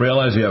you not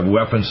realize we have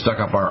weapons stuck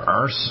up our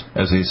arse,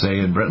 as they say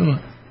in Britain?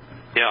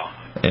 Yeah.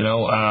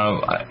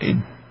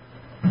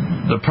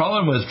 The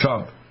problem with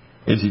Trump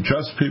is he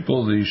trusts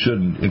people that he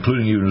shouldn't,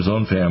 including even his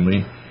own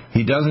family.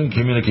 He doesn't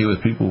communicate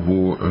with people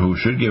who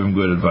should give him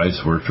good advice,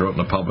 who are out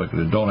in the public,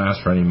 that don't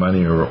ask for any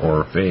money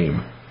or fame.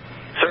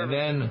 Sure. And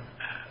then,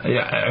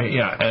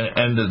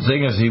 and the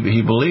thing is, he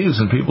believes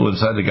in people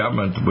inside the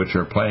government which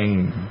are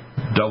playing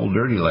double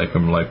dirty like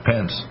him, like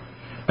Pence,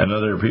 and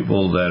other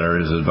people that are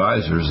his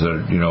advisors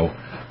that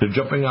they're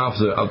jumping off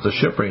the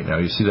ship right now.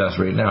 You see that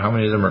right now. How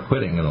many of them are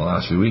quitting in the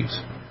last few weeks?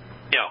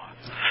 Yeah.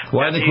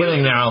 Why are they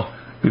quitting now?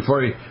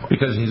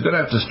 Because he's going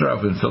to have to start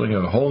off in filling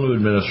in a whole new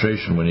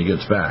administration when he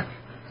gets back.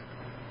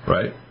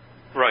 Right?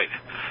 Right.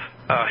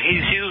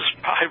 He's used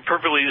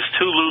hyperboles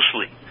too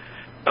loosely,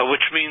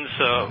 which means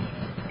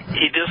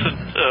he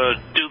doesn't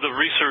do the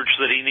research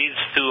that he needs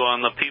to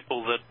on the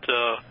people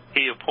that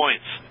he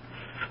appoints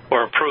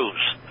or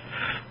approves.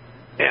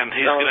 And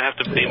he's going to have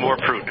to be more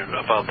prudent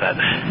about that.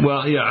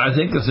 Well, yeah, I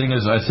think the thing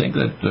is, I think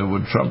that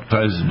what Trump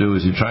tries to do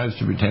is he tries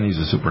to pretend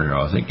he's a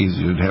superhero. I think he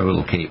would have a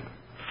little cape.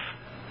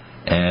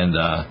 And,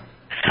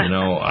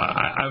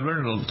 I've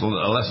learned a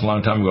lesson a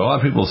long time ago. A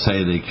lot of people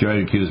say they try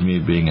to accuse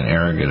me of being an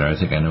arrogant. I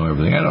think I know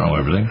everything. I don't know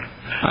everything.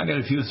 I got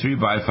a few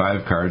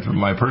 3x5 cards, but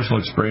my personal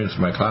experience,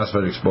 my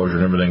classified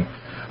exposure and everything,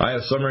 I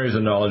have some areas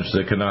of knowledge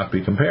that cannot be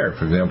compared.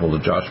 For example,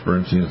 that Josh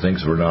Bernstein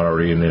thinks we're not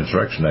already in the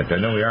Insurrection Act.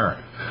 I know we are.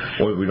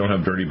 Or we don't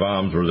have dirty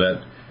bombs, or that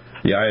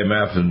the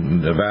IMF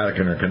and the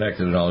Vatican are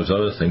connected and all these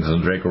other things,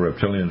 and Draco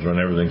reptilians run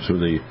everything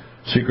through the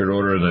secret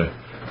order and the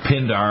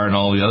Pindar and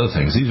all the other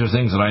things. These are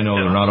things that I know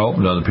that are not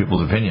open to other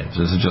people's opinions.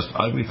 This is just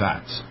ugly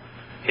facts.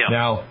 Yeah.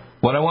 Now,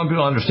 what I want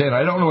people to understand,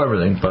 I don't know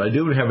everything, but I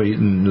do have a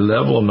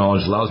level of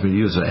knowledge that allows me to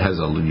use it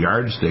as a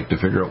yardstick to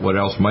figure out what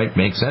else might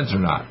make sense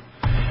or not.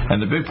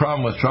 And the big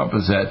problem with Trump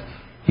is that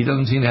he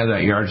doesn't seem to have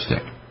that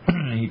yardstick.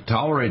 He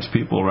tolerates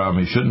people around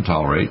him he shouldn't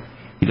tolerate.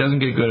 He doesn't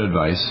get good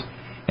advice.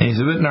 And he's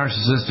a bit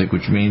narcissistic,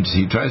 which means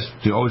he tries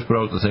to always put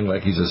out the thing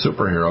like he's a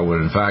superhero,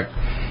 when in fact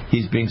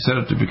he's being set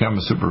up to become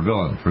a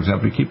supervillain. For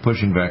example, you keep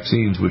pushing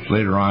vaccines, which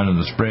later on in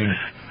the spring,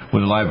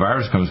 when the live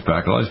virus comes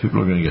back, a lot of these people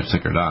are going to get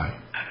sick or die.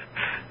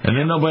 And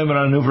then they'll blame it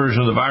on a new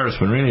version of the virus,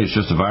 when really it's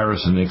just a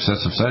virus and the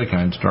excessive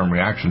cytokine storm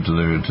reaction to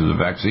the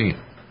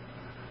vaccine.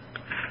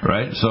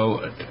 Right?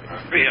 So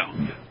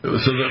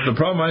the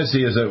problem I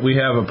see is that we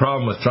have a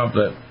problem with Trump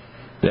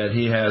that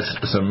he has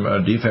some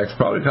defects,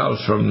 probably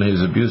comes from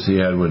his abuse he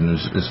had when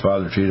his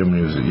father treated him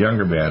when he was a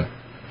younger man.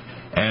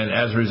 And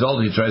as a result,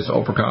 he tries to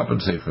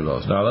overcompensate for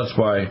those. Now, that's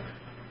why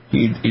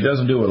he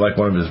doesn't do it like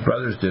one of his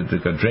brothers did,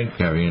 took a drink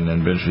heavy and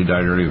then eventually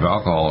died early of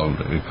alcohol, and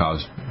it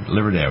caused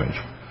liver damage.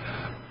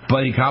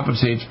 But he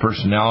compensates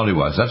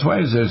personality-wise. That's why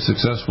he's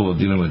successful at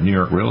dealing with New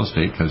York real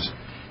estate, because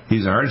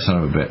he's a hard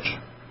son of a bitch.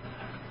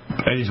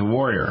 And he's a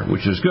warrior,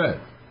 which is good.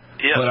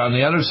 Yeah. But on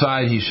the other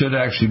side, he should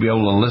actually be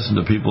able to listen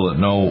to people that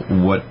know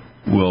what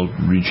will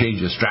change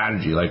his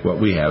strategy, like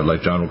what we have,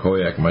 like John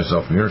McCoyak and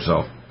myself and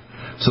yourself,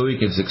 so he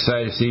can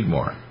succeed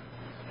more.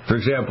 For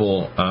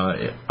example,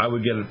 I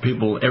would get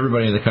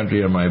everybody in the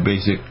country on my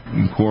basic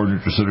core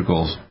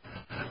nutraceuticals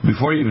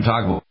before you even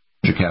talk about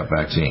the cap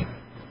vaccine.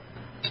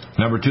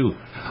 Number two,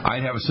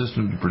 I'd have a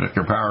system to protect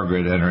our power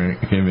grid and our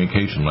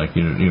communication, like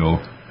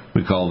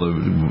we call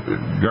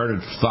the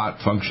guarded thought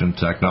function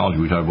technology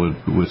we talked about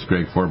with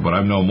Greg Ford, but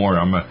I'm no more.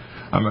 I'm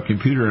a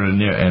computer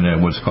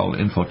and what's called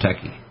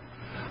infotechie.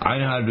 I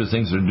know how to do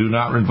things that do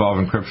not involve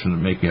encryption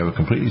that make you have a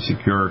completely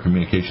secure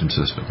communication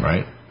system,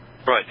 right?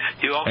 Right.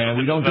 And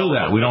we don't do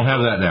that. We don't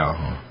have that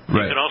now.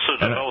 Right. You can also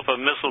develop a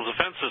missile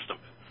defense system.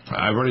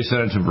 I've already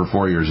sent it to him for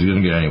 4 years. He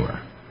didn't get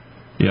anywhere.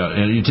 Yeah,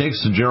 and he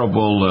takes the Gerald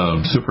Bull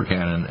super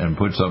cannon and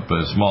puts up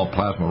small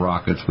plasma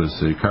rockets with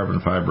the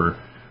carbon fiber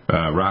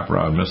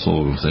wraparound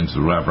missile things,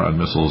 the wraparound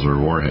missiles or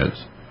warheads.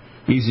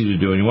 Easy to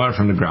do, and you want it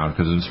from the ground,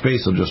 because in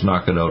space they'll just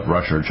knock it out,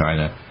 Russia or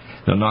China.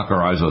 They'll knock our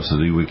eyes out so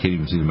that we can't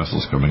even see the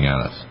missiles coming at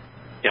us.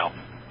 Yeah.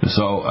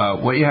 So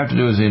what you have to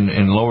do is in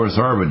low Earth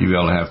orbit,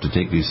 you'll have to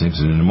take these things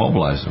and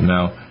immobilize them.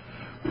 Now,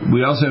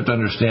 we also have to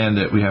understand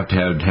that we have to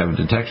have a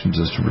detection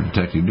system for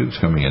detecting nukes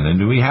coming in, and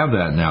we have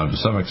that now to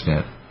some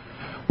extent,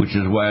 which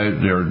is why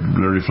they're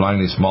literally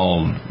flying these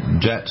small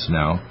jets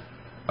now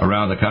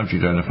around the country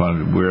trying to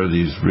find where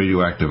these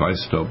radioactive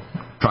isotope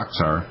trucks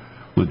are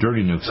with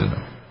dirty nukes in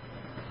them.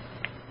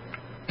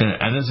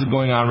 And this is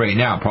going on right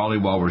now, probably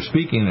while we're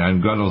speaking,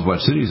 and God knows what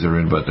cities they're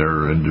in, but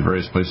they're in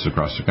various places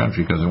across the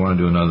country because they want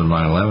to do another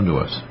 9/11 to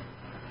us.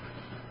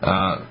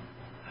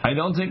 I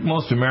don't think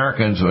most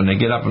Americans, when they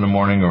get up in the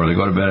morning or they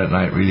go to bed at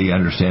night, really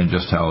understand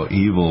just how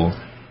evil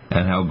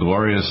and how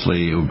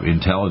gloriously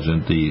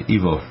intelligent the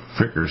evil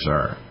frickers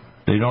are.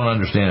 They don't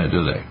understand it,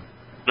 do they?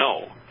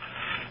 No.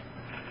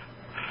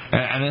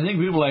 And I think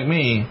people like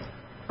me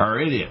are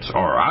idiots.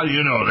 Or, how do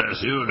you know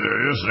this? You're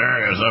just an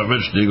area, son of a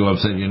bitch. I'm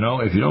saying,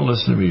 if you don't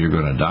listen to me, you're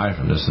going to die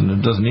from this, and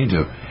it doesn't need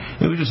to.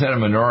 If we just had a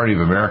minority of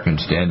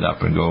Americans stand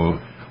up and go,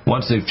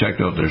 once they've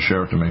checked out their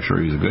sheriff to make sure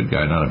he's a good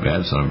guy, not a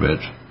bad son of a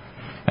bitch,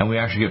 and we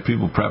actually get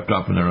people prepped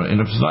up, and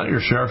if it's not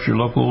your sheriff, your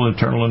local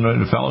internal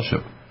anointed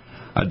fellowship,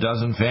 a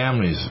dozen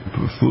families,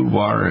 food,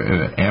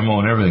 water, ammo,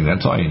 and everything,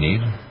 that's all you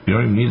need. You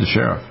don't even need the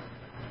sheriff.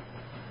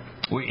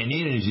 What you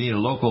need is a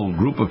local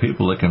group of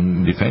people that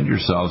can defend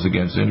yourselves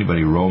against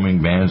anybody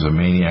roaming bands of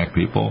maniac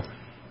people,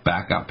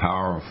 backup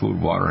power, food,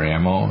 water,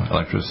 ammo,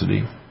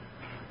 electricity.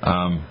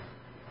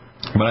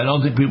 But I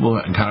don't think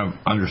people kind of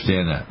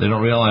understand that. They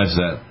don't realize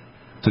that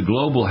the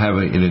globe will have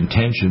an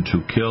intention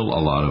to kill a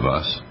lot of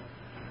us,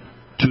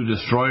 to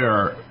destroy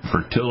our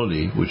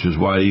fertility, which is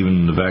why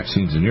even the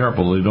vaccines in Europe,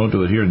 although they don't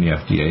do it here in the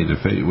FDA,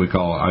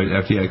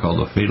 FDA call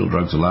the fatal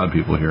drugs allowed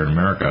people here in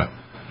America.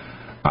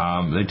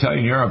 They tell you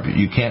in Europe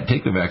you can't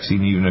take the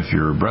vaccine even if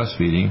you're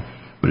breastfeeding,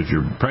 but if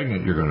you're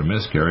pregnant, you're going to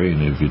miscarry,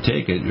 and if you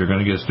take it, you're going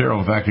to get sterile.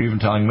 In fact, they're even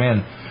telling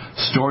men,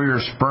 store your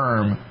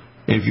sperm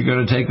if you're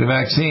going to take the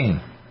vaccine.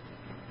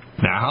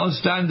 Now, how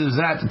stunned is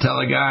that to tell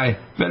a guy,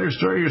 better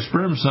store your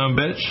sperm, son of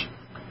a bitch,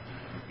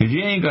 because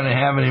you ain't going to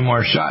have any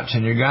more shots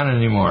in your gun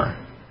anymore.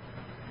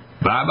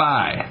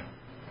 Bye-bye.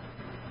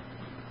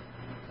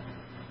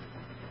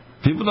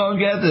 People don't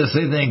get this.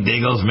 They think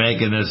Deagle's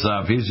making this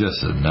up. He's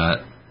just a nut.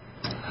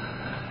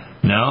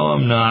 No,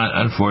 I'm not.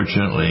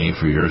 Unfortunately,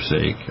 for your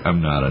sake,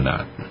 I'm not a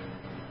nut.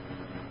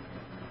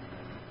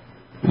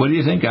 What do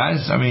you think,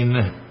 guys? I mean,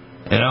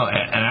 and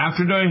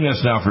after doing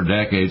this now for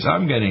decades,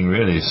 I'm getting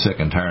really sick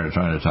and tired of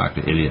trying to talk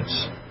to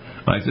idiots.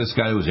 Like this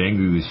guy who was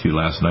angry with you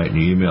last night and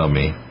he emailed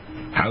me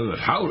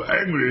how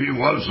angry he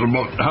was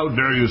about, how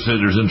dare you say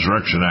there's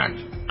Insurrection Act.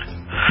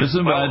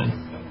 Listen, bud.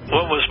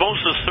 What was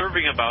most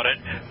disturbing about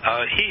it,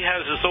 he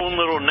has his own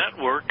little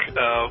network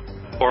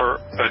or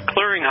a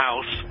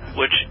clearinghouse,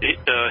 which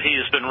he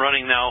has been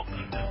running now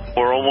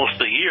for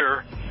almost a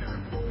year.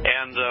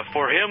 And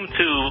for him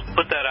to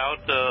put that out,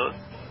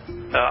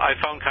 I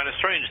found kind of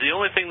strange. The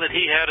only thing that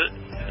he had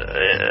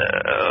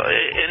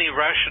any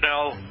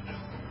rationale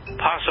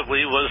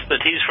possibly was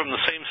that he's from the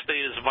same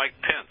state as Mike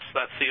Pence.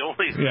 That's the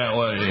only... Yeah,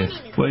 well,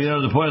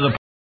 the point of the...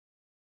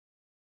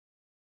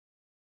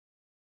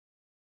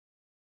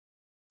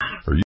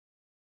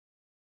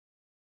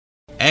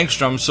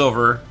 Angstrom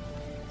silver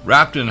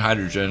wrapped in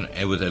hydrogen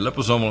and with a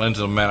liposomal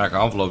enzymatic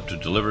envelope to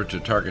deliver to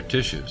target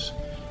tissues.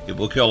 It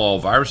will kill all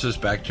viruses,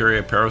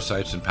 bacteria,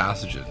 parasites, and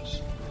pathogens.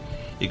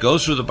 It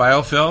goes through the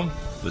biofilm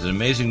with an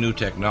amazing new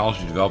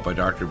technology developed by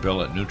Dr.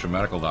 Bill at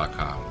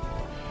NutriMedical.com.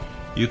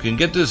 You can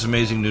get this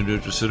amazing new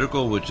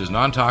nutraceutical, which is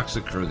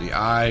non-toxic for the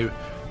eye,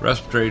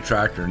 respiratory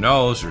tract, or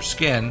nose, or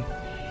skin,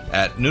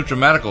 at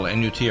NutriMedical,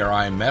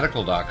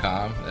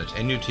 NutriMedical.com. That's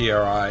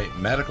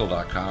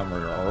NutriMedical.com,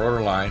 or our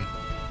order line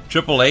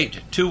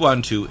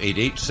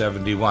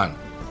 888-212-8871.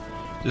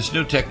 This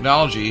new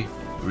technology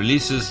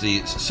releases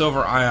the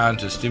silver ion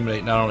to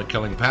stimulate not only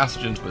killing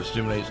pathogens, but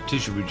stimulates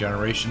tissue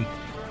regeneration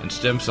and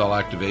stem cell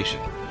activation.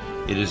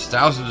 It is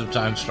thousands of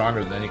times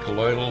stronger than any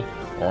colloidal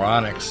or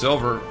onyx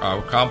silver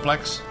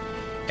complex,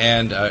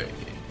 and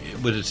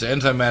with its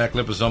enzymatic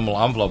liposomal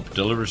envelope,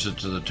 delivers it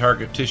to the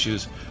target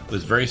tissues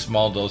with very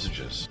small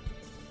dosages.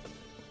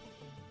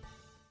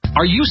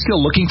 Are you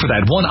still looking for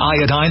that one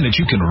iodine that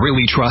you can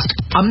really trust?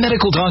 A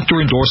medical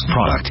doctor-endorsed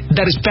product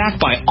that is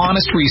backed by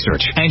honest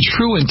research and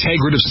true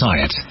integrative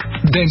science?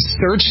 Then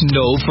search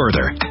no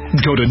further.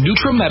 Go to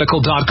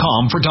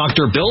NutriMedical.com for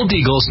Dr. Bill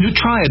Deagle's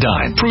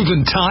Nutriodine,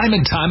 proven time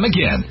and time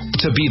again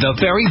to be the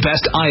very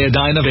best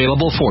iodine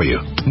available for you.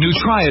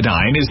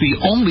 Nutriodine is the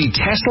only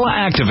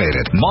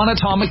Tesla-activated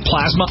monatomic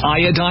plasma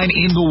iodine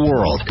in the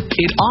world.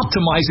 It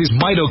optimizes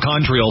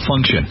mitochondrial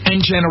function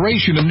and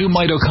generation of new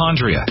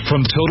mitochondria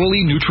from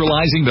totally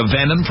neutralizing the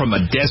venom from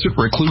a desert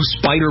recluse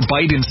spider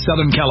bite in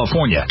Southern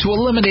California to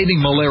eliminating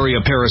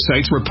malaria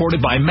parasites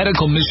reported by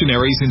medical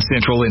missionaries in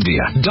Central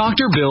India.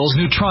 Dr. Bill's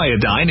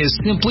Nutriodine is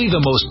simply the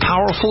most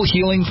powerful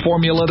healing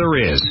formula there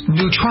is.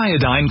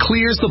 Nutriodine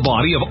clears the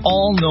body of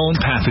all known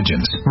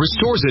pathogens,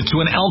 restores it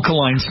to an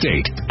alkaline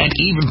state, and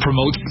even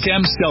promotes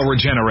stem cell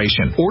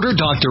regeneration. Order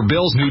Dr.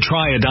 Bill's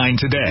Nutriodine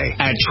today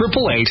at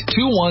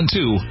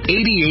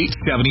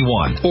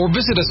 888-212-8871 or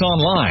visit us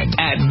online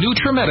at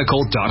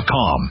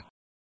NutriMedical.com.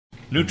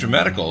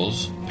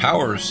 NutriMedical's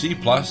Power C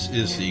Plus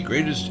is the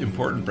greatest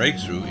important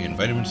breakthrough in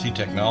vitamin C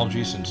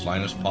technology since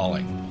Linus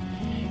Pauling.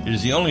 It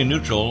is the only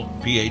neutral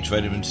pH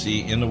vitamin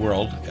C in the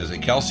world as a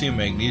calcium,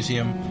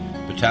 magnesium,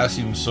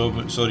 potassium,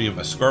 sodium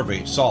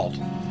ascorbate salt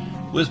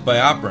with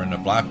BioPerine, a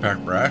black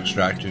pepper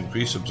extract, to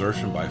increase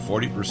absorption by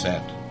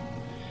 40%.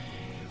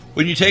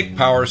 When you take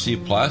Power C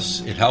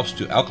Plus, it helps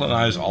to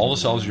alkalinize all the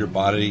cells of your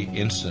body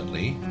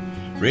instantly,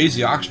 raise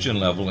the oxygen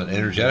level and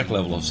energetic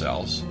level of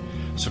cells,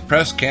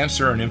 suppress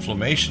cancer and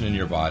inflammation in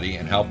your body,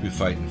 and help you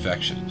fight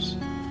infections.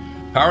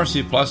 Power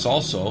C Plus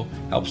also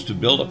helps to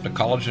build up the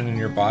collagen in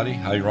your body,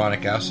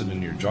 hyaluronic acid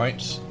in your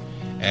joints,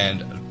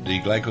 and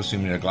the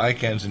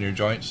glycosaminoglycans in your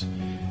joints,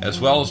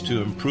 as well as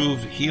to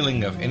improve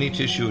healing of any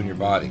tissue in your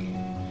body.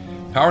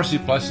 Power C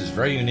Plus is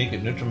very unique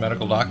at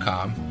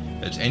NutriMedical.com.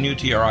 That's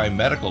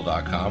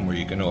NutriMedical.com, where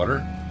you can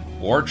order,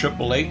 or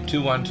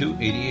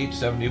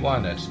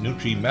 888-212-8871. That's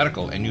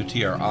NutriMedical,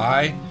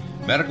 NUTRI,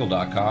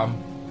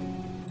 medical.com.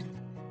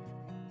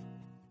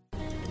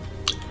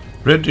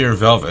 Red Deer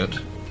Velvet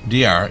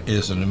DR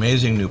is an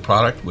amazing new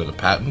product with a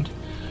patent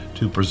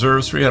to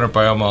preserve 300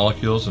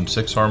 biomolecules and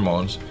 6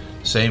 hormones,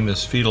 same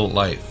as fetal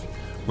life,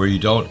 where you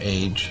don't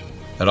age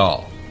at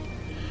all.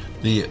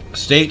 The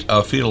state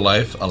of fetal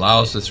life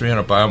allows the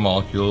 300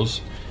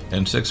 biomolecules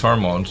and 6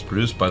 hormones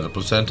produced by the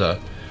placenta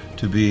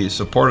to be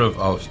supportive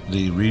of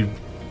the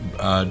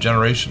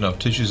regeneration of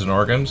tissues and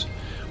organs,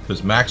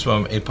 with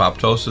maximum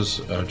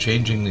apoptosis,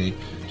 changing the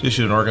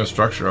tissue and organ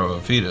structure of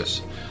a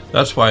fetus.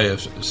 That's why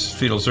if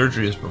fetal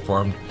surgery is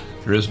performed,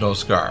 there is no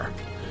scar.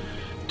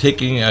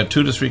 Taking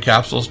 2 to 3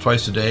 capsules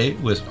twice a day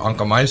with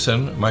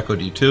oncomycin,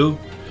 myco-D2,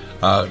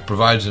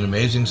 provides an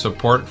amazing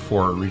support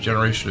for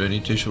regeneration of any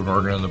tissue and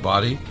organ in the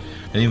body,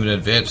 and even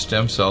advanced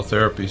stem cell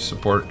therapy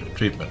support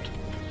treatment.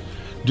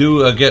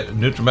 Do get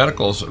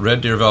NutriMedical's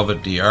Red Deer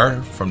Velvet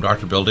DR from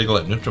Dr. Bill Deagle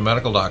at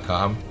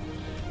NutriMedical.com,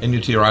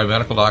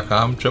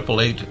 NUTRIMedical.com,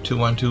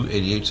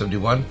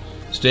 888-212-8871.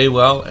 Stay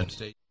well and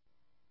stay...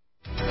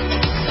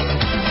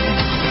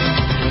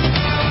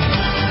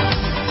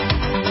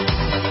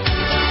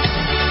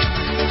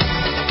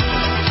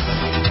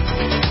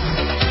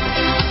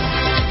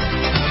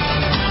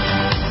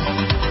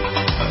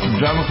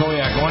 John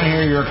McColiak, I want to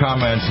hear your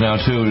comments now,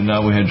 too.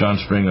 Now we had John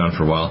Spring on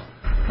for a while.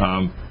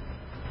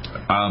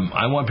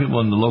 I want people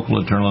in the local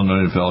Eternal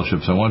Anointed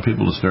Fellowships, I want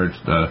people to start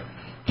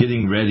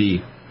getting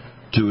ready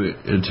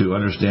to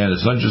understand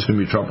it's not just going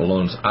to be Trump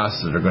alone, it's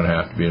us that are going to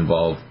have to be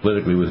involved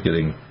politically with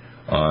getting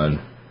on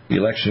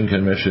election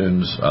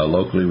commissions,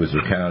 locally with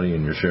your county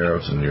and your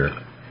sheriffs and your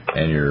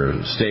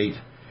state.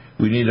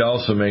 We need to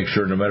also make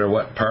sure, no matter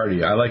what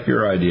party, I like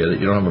your idea that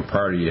you don't have a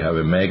party, you have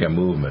a MAGA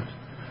movement.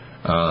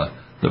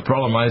 The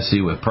problem I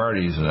see with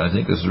parties, and I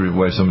think this is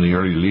why some of the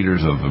early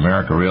leaders of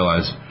America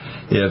realized,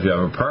 if you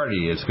have a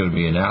party, it's going to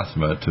be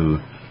anathema to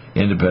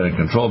independent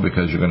control,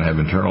 because you're going to have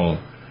internal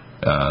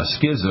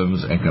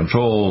schisms and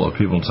control of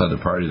people inside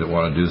the party that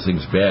want to do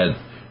things bad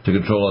to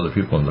control other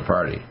people in the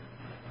party.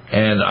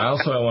 And I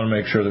want to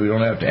make sure that we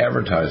don't have to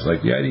advertise.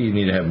 Like, the idea you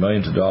need to have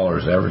millions of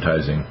dollars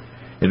advertising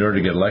in order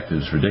to get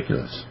elected is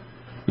ridiculous.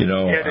 You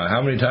know,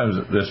 how many times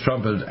does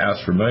Trump has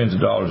asked for millions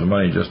of dollars of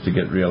money just to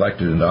get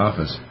reelected into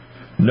office?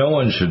 No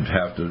one should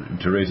have to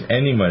raise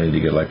any money to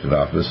get elected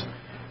office,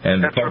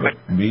 and the public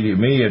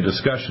media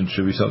discussion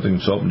should be something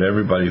that's open to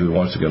everybody who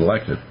wants to get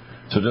elected.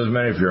 So it doesn't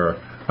matter if you're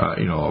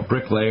a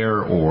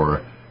bricklayer or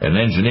an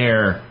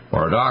engineer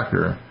or a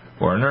doctor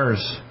or a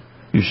nurse.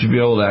 You should be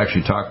able to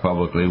actually talk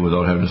publicly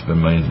without having to spend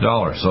millions of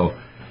dollars. So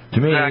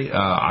to me, a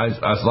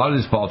lot of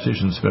these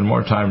politicians spend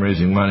more time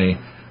raising money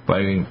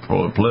by being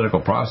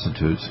political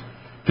prostitutes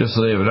just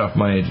so they have enough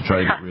money to try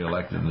to get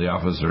reelected in the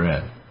office they're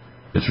in.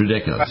 It's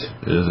ridiculous,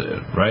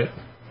 right?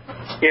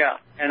 Yeah,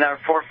 and our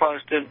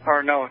forefathers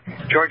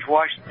George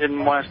Washington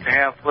didn't want us to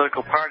have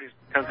political parties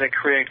because they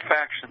create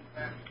factions.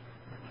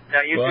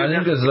 Now, I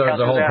think this is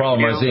the whole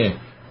problem I see.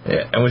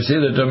 And we see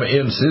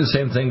the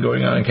same thing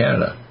going on in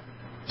Canada.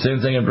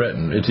 Same thing in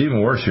Britain. It's even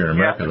worse here in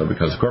America, though,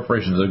 because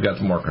corporations have got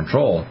more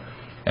control.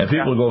 And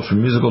people go from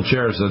musical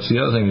chairs. That's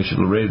the other thing that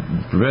should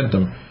prevent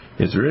them.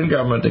 If they're in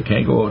government, they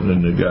can't go out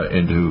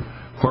into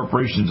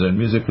corporations and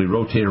musically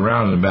rotate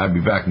around and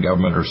be back in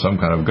government or some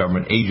kind of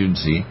government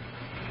agency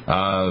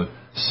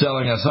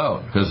selling us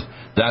out, because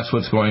that's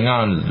what's going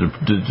on.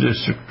 The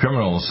district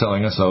criminals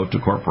selling us out to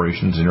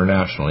corporations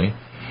internationally,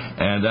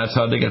 and that's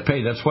how they get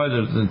paid. That's why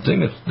the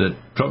thing that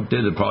Trump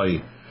did that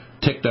probably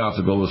ticked off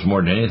the globalists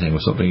more than anything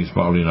was something he's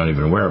probably not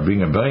even aware of.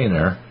 Being a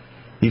billionaire,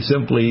 he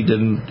simply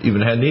didn't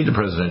even need a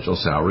presidential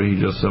salary. He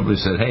just simply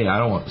said, hey, I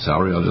don't want the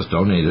salary, I'll just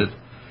donate it.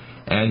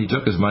 And he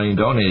took his money and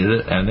donated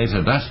it, and they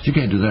said, you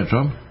can't do that,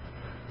 Trump.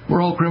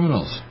 We're all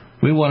criminals.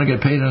 We want to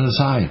get paid on the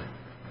side.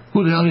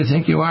 Who the hell do you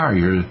think you are?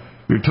 You're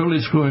totally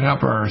screwing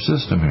up our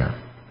system here.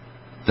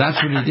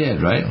 That's what he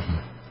did, right?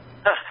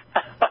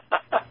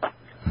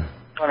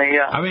 Funny,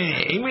 yeah. I mean,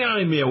 he may not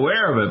even be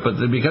aware of it, but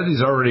because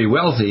he's already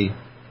wealthy,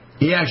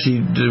 he actually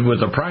did what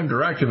the prime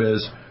directive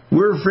is,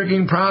 we're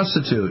freaking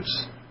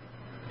prostitutes.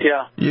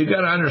 Yeah. You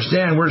got to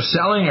understand, we're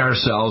selling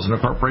ourselves in the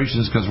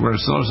corporations because we're going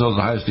to sell ourselves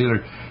the highest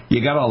dealer.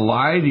 You got to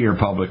lie to your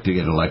public to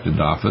get elected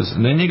to office,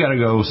 and then you got to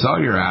go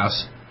sell your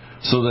ass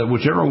so that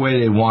whichever way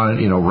they want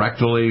it,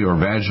 rectally or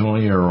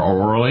vaginally or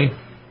orally,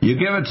 you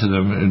give it to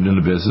them in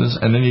the business,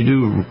 and then you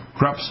do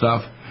corrupt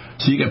stuff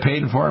so you get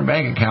paid in foreign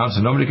bank accounts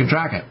and nobody can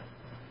track it.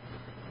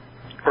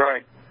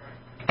 Right.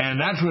 And And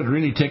that's what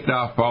really ticked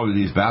off probably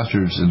these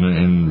bastards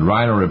in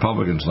Rhino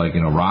Republicans like,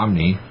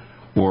 Romney,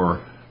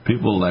 or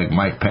people like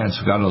Mike Pence.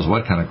 God knows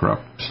what kind of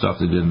corrupt stuff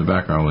they did in the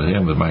background with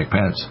him, with Mike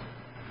Pence.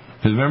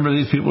 Because remember,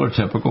 these people are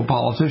typical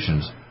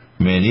politicians.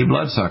 Many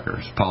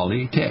bloodsuckers,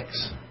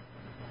 politics.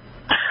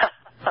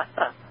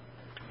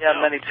 Yeah,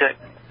 many ticks.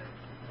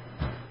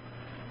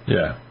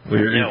 Yeah. Well,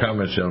 your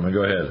comments, gentlemen.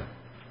 Go ahead.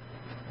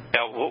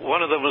 Yeah,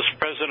 one of them was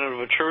president of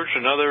a church.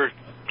 Another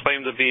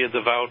claimed to be a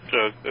devout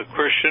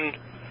Christian,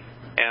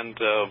 and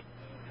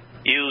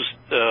used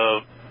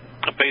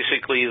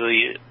basically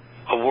the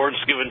awards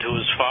given to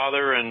his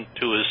father and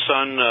to his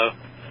son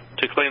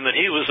to claim that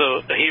he was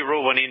a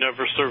hero when he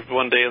never served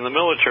one day in the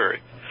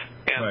military.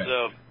 And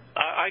right.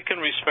 I can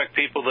respect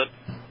people that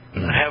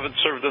haven't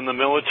served in the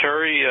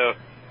military.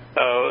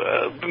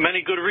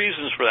 Many good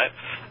reasons for that.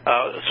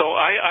 So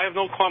I have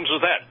no qualms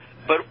with that.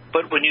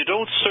 But when you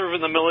don't serve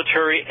in the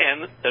military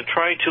and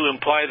try to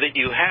imply that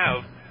you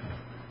have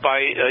by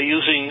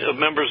using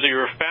members of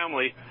your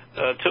family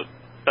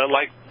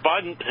like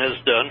Biden has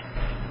done,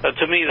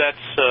 to me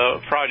that's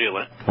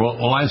fraudulent.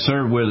 Well, I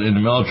served in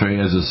the military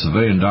as a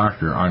civilian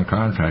doctor on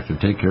contract to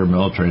take care of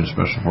military and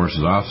special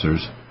forces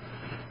officers,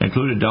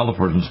 including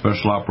Delaport and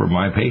special op were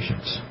my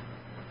patients.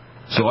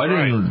 So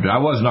I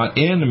was not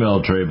in the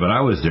military, but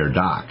I was their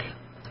doc.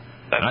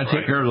 And I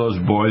take care of those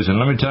boys, and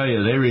let me tell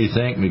you, they really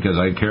thank me because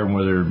I care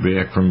whether it be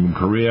from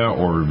Korea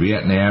or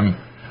Vietnam.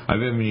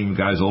 I've even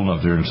guys old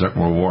enough there in the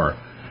Second World War.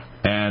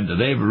 And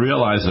they've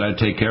realized that I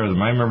take care of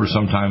them. I remember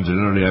sometimes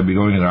literally I'd be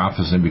going in their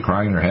office and they'd be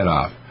crying their head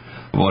off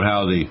about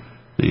how the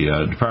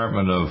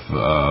Department of,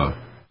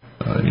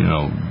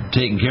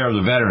 taking care of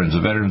the Veterans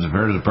Affairs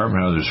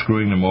Department, how they're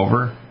screwing them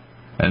over.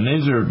 And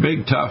these are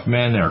big, tough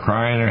men. They're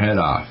crying their head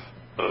off.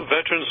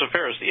 Veterans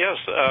Affairs, yes.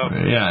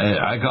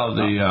 I call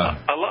it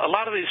a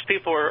lot of these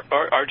people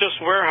are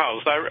just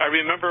warehoused. I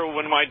remember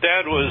when my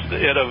dad was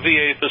at a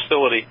VA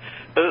facility,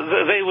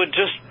 they would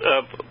just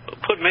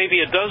put maybe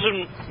a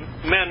dozen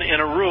men in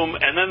a room,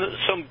 and then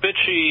some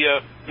bitchy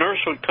nurse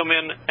would come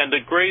in and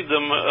degrade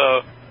them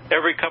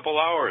every couple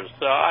hours.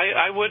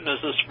 I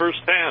witnessed this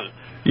firsthand.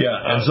 Yeah,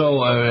 and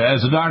so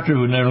as a doctor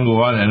who never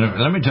go on,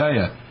 and let me tell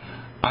you,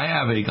 I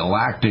have a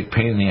galactic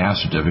pain in the ass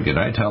certificate.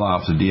 I tell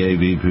off the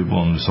DAV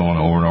people and so on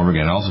over and over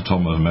again. I also told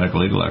them I was a medical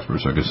legal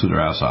expert, so I could sue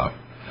their ass off.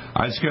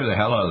 I'd scare the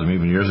hell out of them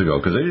even years ago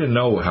because they didn't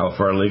know how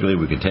far legally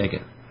we could take it.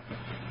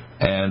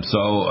 And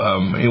so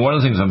one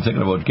of the things I'm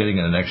thinking about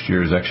getting in the next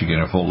year is actually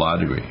getting a full law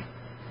degree.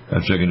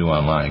 That's what I can do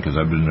online because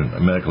I've been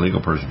a medical legal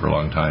person for a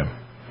long time.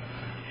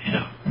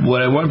 Yeah.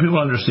 What I want people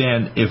to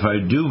understand, if I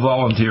do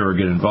volunteer or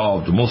get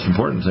involved, the most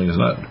important thing is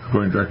not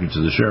going directly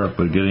to the sheriff,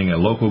 but getting a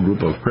local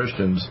group of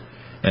Christians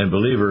and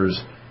believers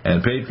and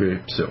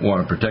patriots that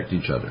want to protect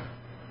each other.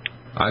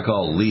 I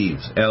call it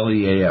LEAFs,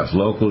 LEAFs,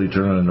 Local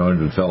Eternal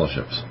Anointed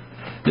Fellowships.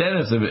 Then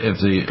if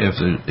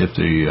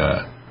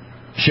the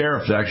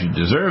sheriff actually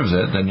deserves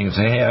it, then you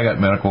can say, hey, I got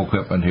medical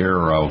equipment here,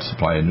 or I'll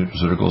supply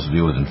nutraceuticals to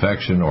deal with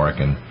infection, or I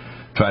can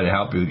try to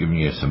help you, give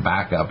me some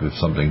backup if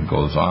something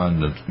goes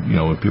on, that,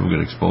 when people get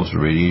exposed to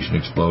radiation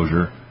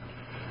exposure,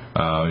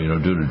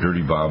 due to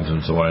dirty bombs and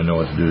so on. I know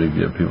what to do to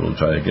get people to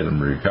try to get them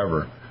to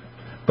recover.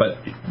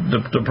 But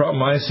the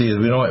problem I see is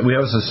we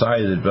have a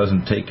society that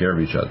doesn't take care of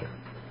each other.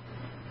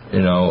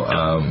 We've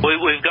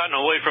gotten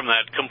away from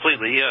that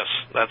completely. Yes,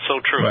 that's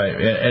so true. Right,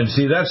 and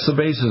see, that's the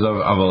basis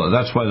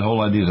that's why the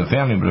whole idea is a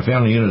family. But a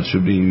family unit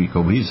should be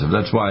cohesive.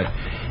 That's why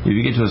if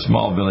you get to a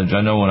small village,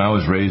 I know when I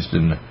was raised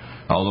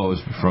although I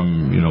was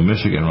from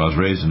Michigan, when I was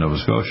raised in Nova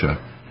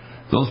Scotia,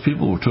 those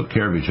people took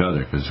care of each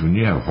other because when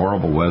you have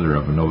horrible weather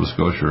up in Nova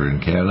Scotia or in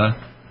Canada,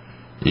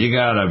 you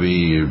gotta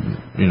be,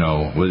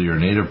 whether you're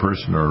a native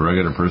person or a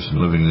regular person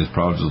living in these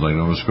provinces like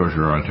Nova Scotia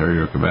or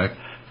Ontario or Quebec,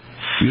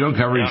 if you don't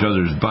cover each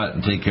other's butt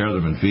and take care of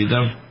them and feed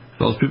them,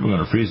 those people are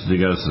going to freeze to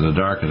get us in the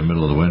dark in the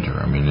middle of the winter.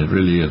 I mean,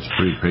 it's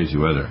pretty crazy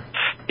weather.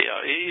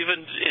 Yeah,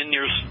 even in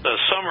your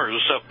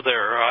summers up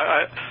there.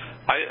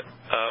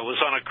 I was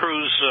on a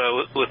cruise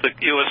with the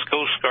U.S.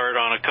 Coast Guard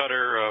on a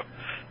cutter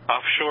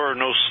offshore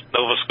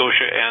Nova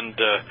Scotia, and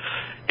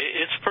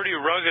it's pretty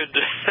rugged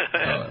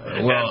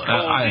and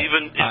cold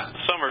even in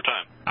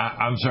summertime.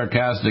 I'm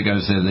sarcastic. I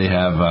say they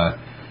have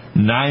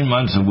 9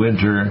 months of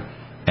winter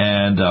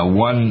and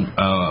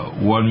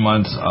 1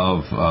 month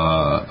of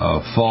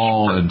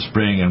fall and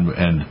spring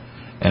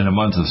and a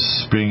month of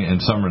spring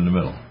and summer in the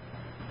middle.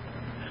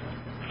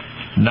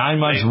 9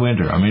 months of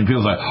winter. I mean,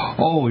 people say,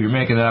 oh, you're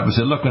making it up. I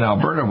said, look, in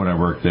Alberta when I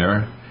worked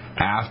there,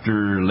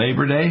 after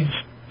Labor Day,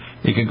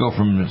 it could go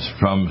from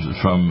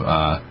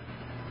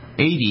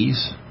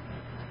 80s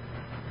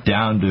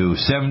down to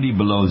 70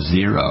 below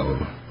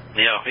zero.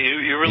 Yeah,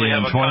 you really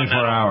have a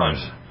 24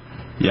 hours.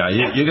 Yeah,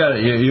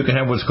 you can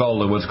have what's called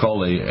one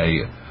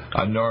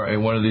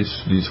of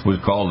these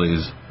what's called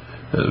these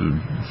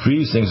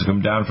freeze things that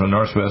come down from the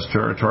Northwest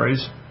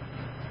Territories.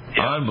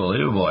 Yeah.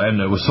 Unbelievable,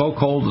 and it was so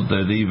cold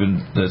that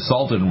the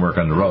salt didn't work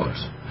on the roads.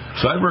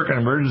 So I work in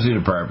an emergency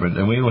department,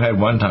 and we had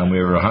one time we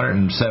were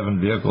 107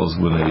 vehicles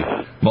with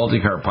a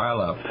multi-car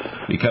pileup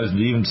because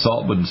even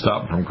salt wouldn't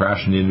stop from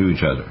crashing into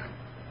each other.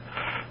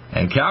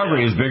 And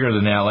Calgary is bigger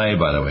than L.A.,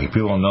 by the way.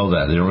 People don't know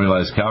that. They don't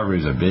realize Calgary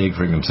is a big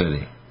freaking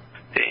city.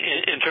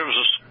 In terms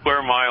of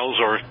square miles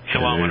or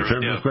kilometers.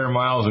 In terms of square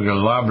miles or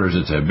kilometers,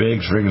 it's a big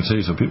freaking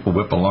city, so people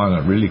whip along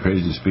at really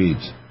crazy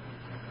speeds.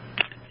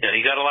 Yeah,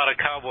 you got a lot of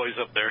cowboys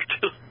up there,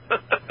 too.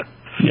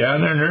 Yeah,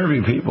 and they're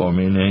nervy people. I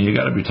mean, you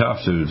got to be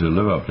tough to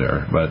live up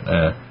there. But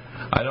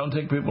I don't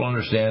think people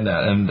understand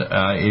that. And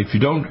if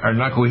you are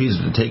not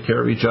cohesive to take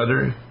care of each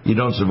other, you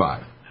don't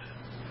survive.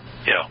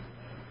 Yeah.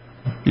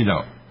 You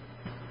don't.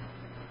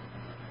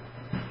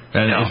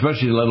 And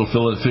especially little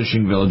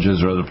fishing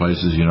villages or other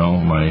places, you know.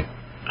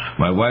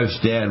 My wife's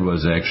dad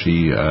was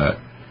actually a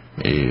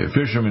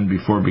fisherman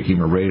before he became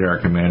a radar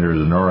commander of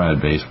the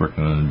NORAD base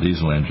working on the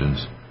diesel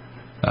engines.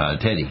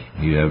 Teddy,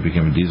 he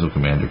became a diesel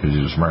commander because he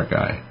was a smart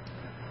guy.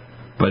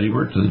 But he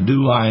worked at the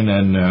Dew Line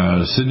in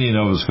Sydney,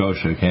 Nova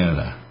Scotia,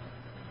 Canada,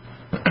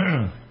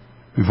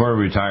 before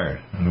he retired.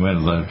 And he went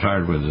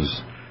retired with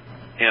his.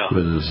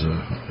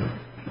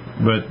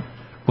 But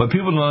what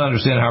people don't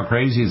understand how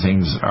crazy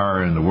things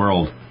are in the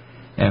world,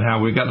 and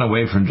how we've gotten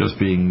away from just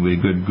being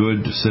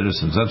good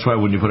citizens. That's why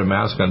when you put a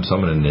mask on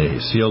someone and they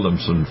seal them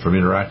from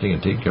interacting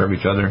and taking care of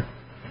each other,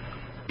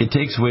 it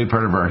takes away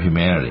part of our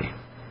humanity.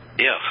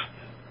 Yes.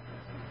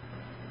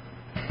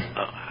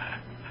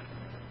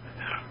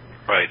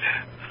 Right.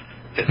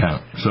 Yeah.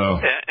 So.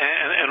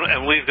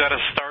 And we've got to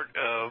start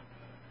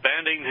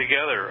banding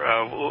together.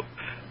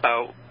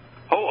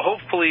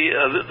 Hopefully,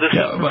 this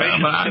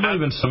information. But I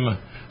believe in some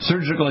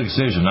surgical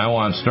excision. I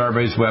want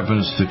star-based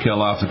weapons to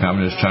kill off the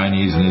communist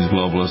Chinese and these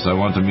globalists. I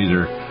want them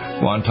either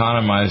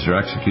Guantanamized or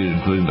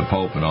executed, including the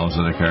Pope and all those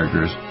other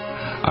characters.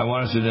 I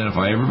want us to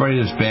identify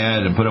everybody that's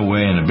bad and put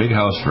away in a big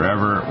house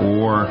forever,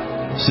 or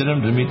send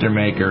them to meet their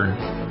maker.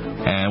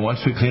 And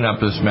once we clean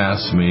up this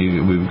mess,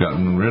 we've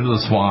gotten rid of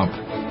the swamp,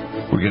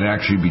 we can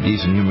actually be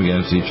decent human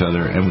against each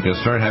other, and we can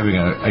start having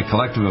a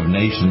collective of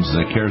nations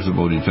that cares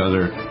about each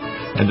other,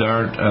 and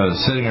aren't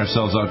setting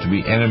ourselves up to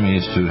be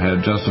enemies to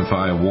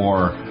justify a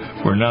war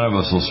where none of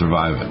us will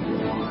survive it.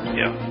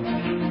 Yeah.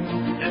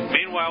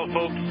 Meanwhile,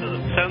 folks,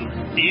 send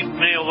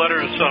email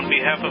letters on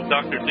behalf of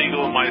Dr.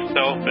 Deagle and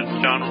myself and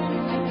John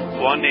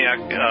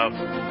Wozniak,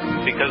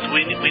 because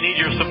we need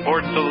your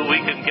support so that we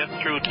can get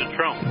through to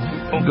Trump.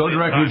 Go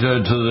directly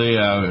to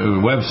the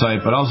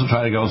website, but also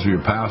try to go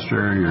through your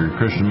pastor, your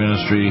Christian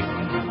ministry,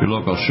 your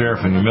local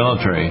sheriff, and your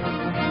military,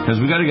 because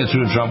we got to get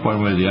through to Trump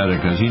one way or the other,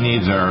 because he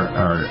needs our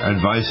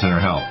advice and our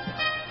help.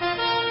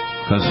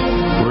 Because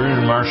we're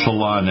in martial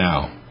law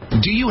now.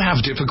 Do you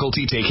have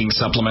difficulty taking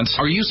supplements?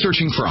 Are you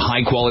searching for a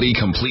high-quality,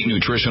 complete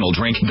nutritional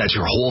drink that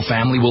your whole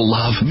family will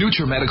love?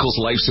 NutriMedical's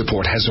Life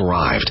Support has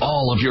arrived.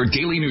 All of your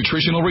daily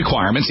nutritional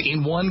requirements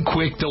in one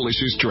quick,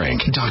 delicious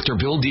drink. Dr.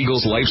 Bill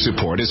Deagle's Life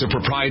Support is a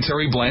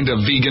proprietary blend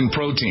of vegan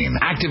protein,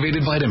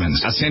 activated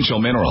vitamins,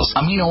 essential minerals,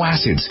 amino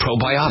acids,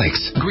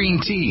 probiotics, green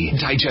tea,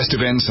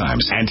 digestive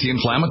enzymes,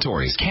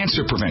 anti-inflammatories,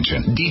 cancer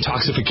prevention,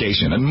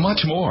 detoxification, and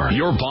much more.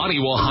 Your body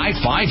will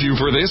high-five you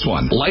for this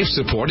one. Life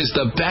Support is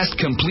the best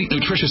complete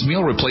nutritious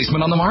meal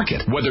replacement on the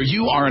market. Whether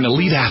you are an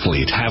elite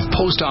athlete, have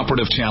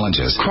post-operative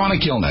challenges,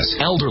 chronic illness,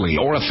 elderly,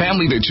 or a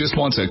family that just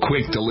wants a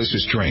quick,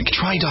 delicious drink,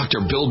 try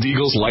Dr. Bill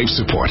Deagle's Life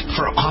Support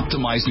for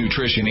optimized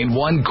nutrition in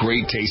one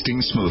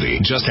great-tasting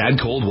smoothie. Just add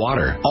cold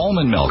water,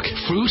 almond milk,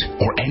 fruit,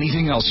 or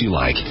anything else you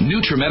like.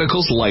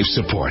 NutriMedical's Life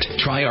Support.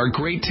 Try our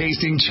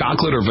great-tasting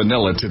chocolate or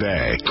vanilla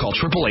today. Call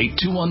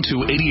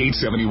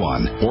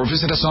 888-212-8871 or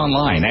visit us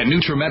online at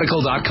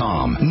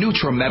NutriMedical.com.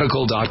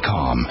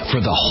 NutriMedical.com for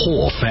the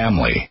whole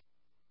family.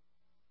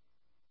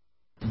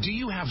 Do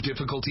you have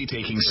difficulty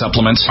taking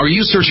supplements? Are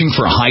you searching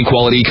for a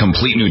high-quality,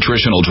 complete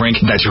nutritional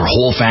drink that your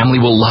whole family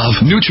will love?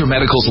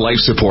 NutriMedical's Life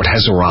Support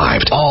has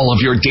arrived. All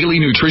of your daily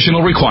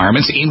nutritional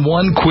requirements in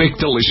one quick,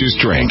 delicious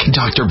drink.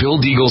 Dr.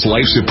 Bill Deagle's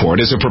Life Support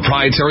is a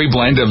proprietary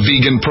blend of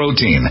vegan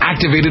protein,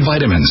 activated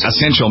vitamins,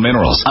 essential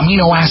minerals,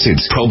 amino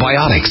acids,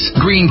 probiotics,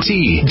 green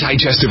tea,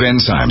 digestive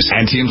enzymes,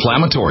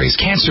 anti-inflammatories,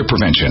 cancer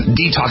prevention,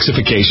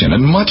 detoxification,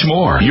 and much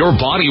more. Your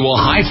body will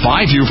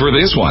high-five you for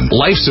this one.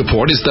 Life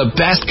Support is the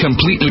best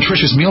complete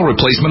nutritious meal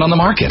replacement on the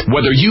market.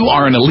 Whether you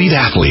are an elite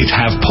athlete,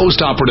 have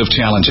post-operative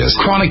challenges,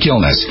 chronic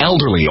illness,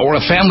 elderly, or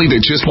a family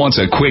that just wants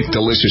a quick,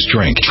 delicious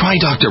drink, try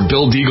Dr.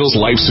 Bill Deagle's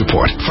Life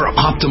Support for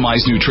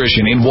optimized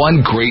nutrition in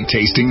one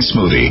great-tasting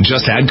smoothie.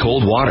 Just add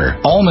cold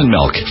water, almond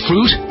milk,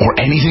 fruit, or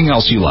anything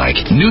else you like.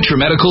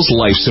 NutriMedical's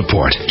Life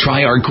Support.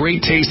 Try our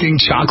great-tasting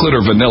chocolate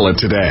or vanilla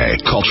today.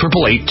 Call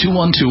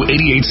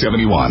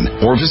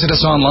 888-212-8871 or visit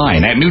us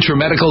online at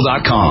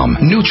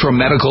NutriMedical.com.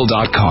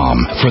 NutriMedical.com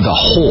for the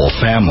whole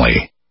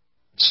family.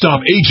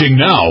 Stop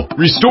aging now.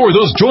 Restore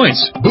those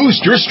joints.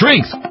 Boost your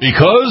strength.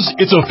 Because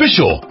it's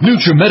official.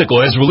 NutriMedical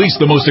has released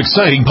the most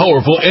exciting,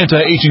 powerful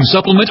anti-aging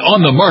supplement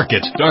on the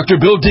market. Dr.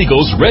 Bill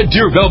Deagle's Red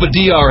Deer Velvet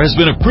DR has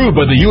been approved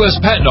by the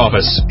U.S. Patent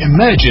Office.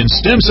 Imagine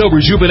stem cell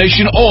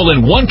rejuvenation all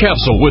in one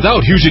capsule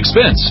without huge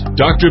expense.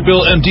 Dr.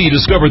 Bill MD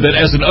discovered that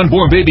as an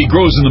unborn baby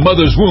grows in the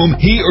mother's womb,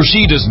 he or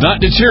she does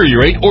not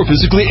deteriorate or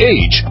physically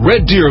age.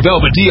 Red Deer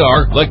Velvet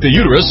DR, like the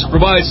uterus,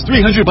 provides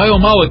 300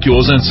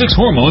 biomolecules and 6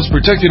 hormones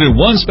protected in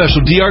one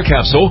special DR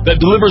capsule that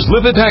delivers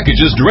lipid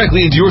packages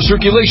directly into your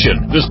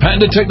circulation. This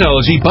patented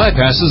technology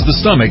bypasses the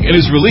stomach and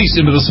is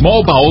released into the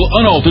small bowel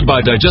unaltered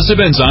by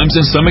digestive enzymes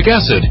and stomach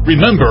acid.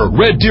 Remember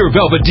Red Deer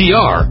Velvet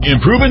DR.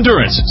 Improve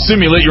endurance,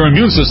 stimulate your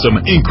immune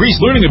system,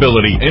 increase learning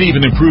ability, and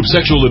even improve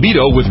sexual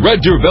libido with Red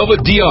Deer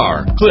Velvet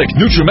DR. Click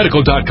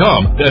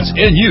NutriMedical.com, that's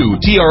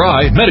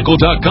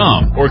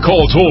NutriMedical.com, or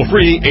call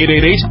toll-free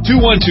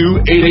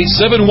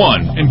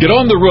 888-212-8871 and get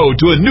on the road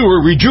to a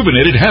newer,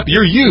 rejuvenated,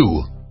 happier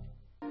you.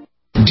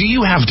 Do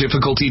you have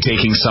difficulty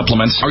taking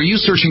supplements? Are you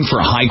searching for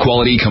a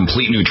high-quality,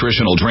 complete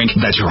nutritional drink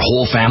that your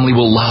whole family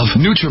will love?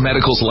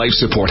 NutriMedical's Life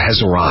Support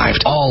has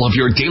arrived. All of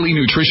your daily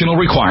nutritional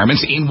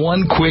requirements in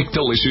one quick,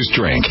 delicious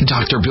drink.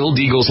 Dr. Bill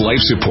Deagle's Life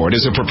Support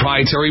is a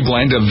proprietary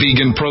blend of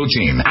vegan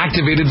protein,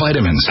 activated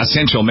vitamins,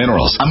 essential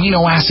minerals,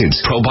 amino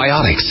acids,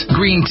 probiotics,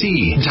 green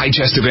tea,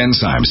 digestive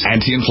enzymes,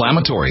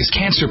 anti-inflammatories,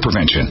 cancer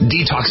prevention,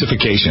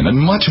 detoxification, and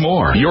much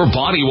more. Your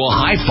body will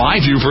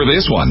high-five you for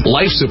this one.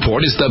 Life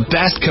Support is the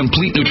best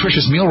complete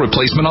nutritious meal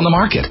replacement on the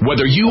market.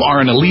 Whether you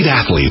are an elite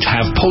athlete,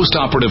 have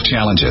post-operative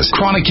challenges,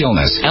 chronic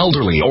illness,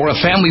 elderly, or a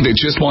family that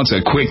just wants a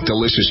quick,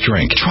 delicious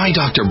drink, try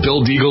Dr.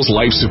 Bill Deagle's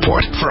Life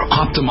Support for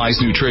optimized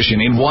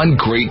nutrition in one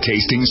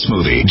great-tasting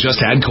smoothie.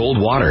 Just add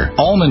cold water,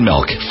 almond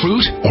milk,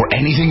 fruit, or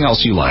anything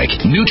else you like.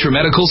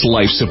 NutriMedical's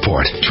Life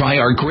Support. Try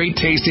our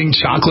great-tasting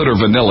chocolate or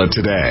vanilla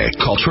today.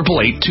 Call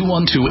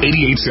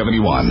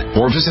 888-212-8871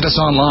 or visit us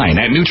online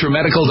at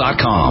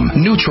NutriMedical.com.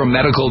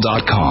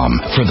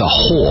 NutriMedical.com for the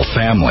whole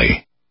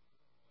family.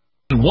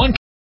 One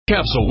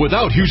capsule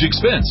without huge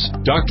expense.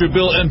 Dr.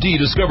 Bill MD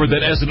discovered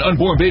that as an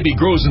unborn baby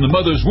grows in the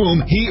mother's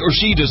womb, he or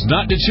she does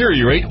not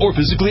deteriorate or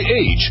physically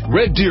age.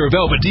 Red Deer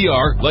Velvet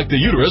DR, like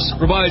the uterus,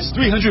 provides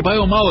 300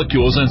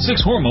 biomolecules and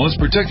 6 hormones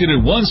protected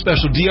in one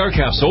special DR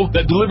capsule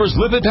that delivers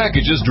lipid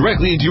packages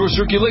directly into your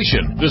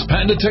circulation. This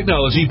patented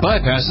technology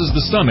bypasses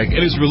the stomach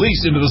and is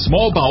released into the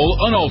small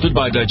bowel unaltered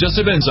by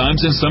digestive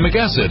enzymes and stomach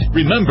acid.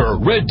 Remember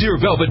Red Deer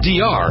Velvet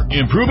DR.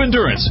 Improve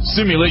endurance,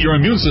 stimulate your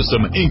immune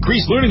system,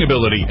 increase learning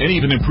ability, and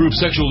even improve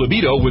sexual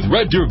libido with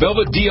Red Deer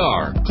Velvet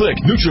DR. Click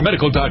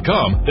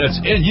NutriMedical.com, that's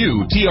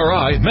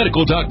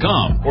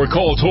NutriMedical.com, or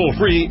call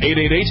toll-free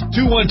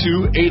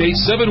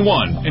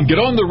 888-212-8871 and get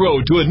on the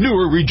road to a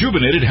newer,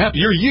 rejuvenated,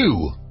 happier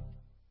you.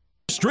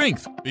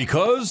 Strength,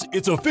 because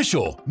it's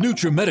official.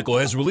 NutriMedical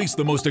has released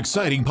the most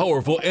exciting,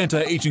 powerful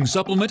anti-aging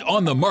supplement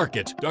on the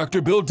market.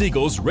 Dr. Bill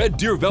Deagle's Red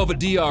Deer Velvet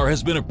DR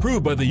has been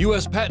approved by the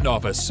U.S. Patent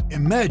Office.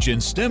 Imagine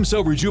stem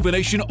cell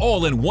rejuvenation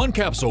all in one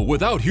capsule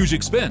without huge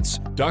expense.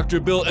 Dr.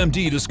 Bill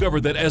MD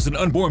discovered that as an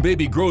unborn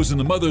baby grows in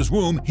the mother's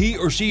womb, he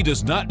or she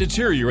does not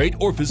deteriorate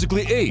or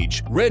physically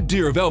age. Red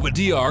Deer Velvet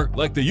DR,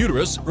 like the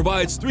uterus,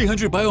 provides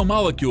 300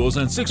 biomolecules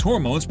and 6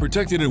 hormones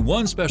protected in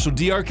one special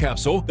DR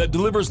capsule that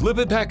delivers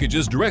lipid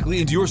packages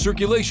directly into your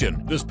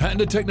circulation. This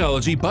patented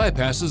technology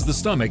bypasses the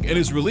stomach and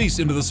is released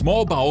into the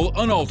small bowel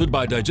unaltered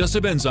by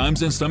digestive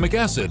enzymes and stomach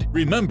acid.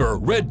 Remember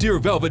Red Deer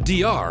Velvet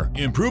DR.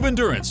 Improve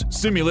endurance,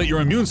 stimulate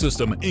your immune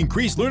system,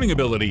 increase learning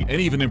ability, and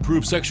even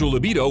improve sexual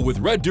libido with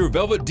Red Deer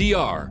Velvet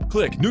DR.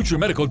 Click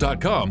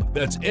NutriMedical.com,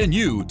 that's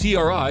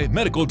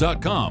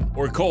NutriMedical.com,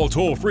 or call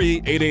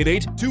toll-free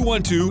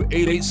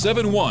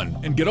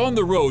 888-212-8871 and get on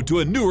the road to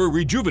a newer,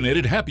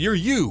 rejuvenated, happier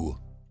you.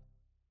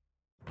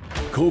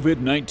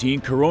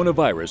 COVID-19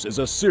 coronavirus is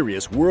a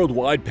serious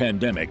worldwide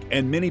pandemic,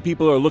 and many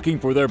people are looking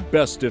for their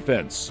best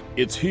defense.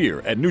 It's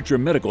here at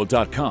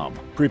NutriMedical.com.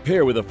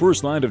 Prepare with a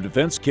first line of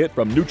defense kit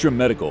from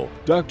NutriMedical.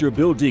 Dr.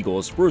 Bill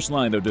Deagle's first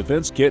line of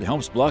defense kit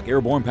helps block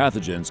airborne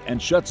pathogens and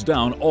shuts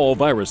down all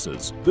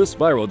viruses. This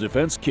viral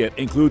defense kit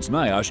includes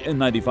NIOSH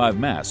N95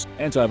 mask,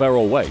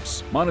 antiviral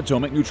wipes,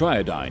 monatomic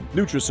nutriodine,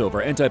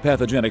 Nutrisilver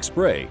antipathogenic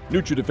spray,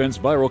 NutriDefense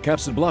viral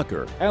capsid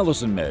blocker,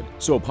 Allison Med,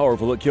 so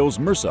powerful it kills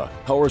MRSA,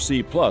 Power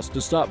C Plus to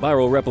stop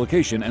viral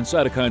replication and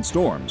cytokine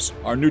storms.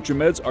 Our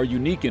NutriMeds are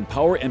unique in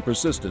power and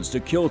persistence to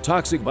kill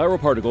toxic viral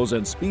particles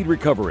and speed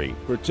recovery.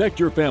 Protect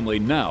your family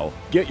now.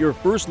 Get your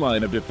first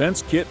line of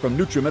defense kit from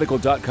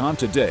NutriMedical.com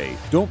today.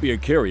 Don't be a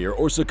carrier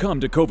or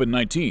succumb to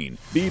COVID-19.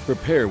 Be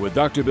prepared with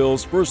Dr.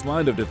 Bill's first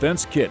line of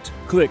defense kit.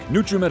 Click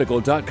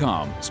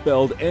NutriMedical.com,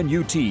 spelled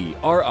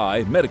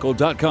N-U-T-R-I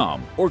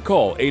Medical.com, or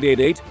call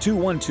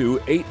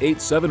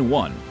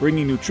 888-212-8871,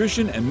 bringing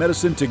nutrition and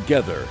medicine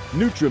together.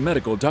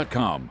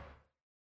 NutriMedical.com.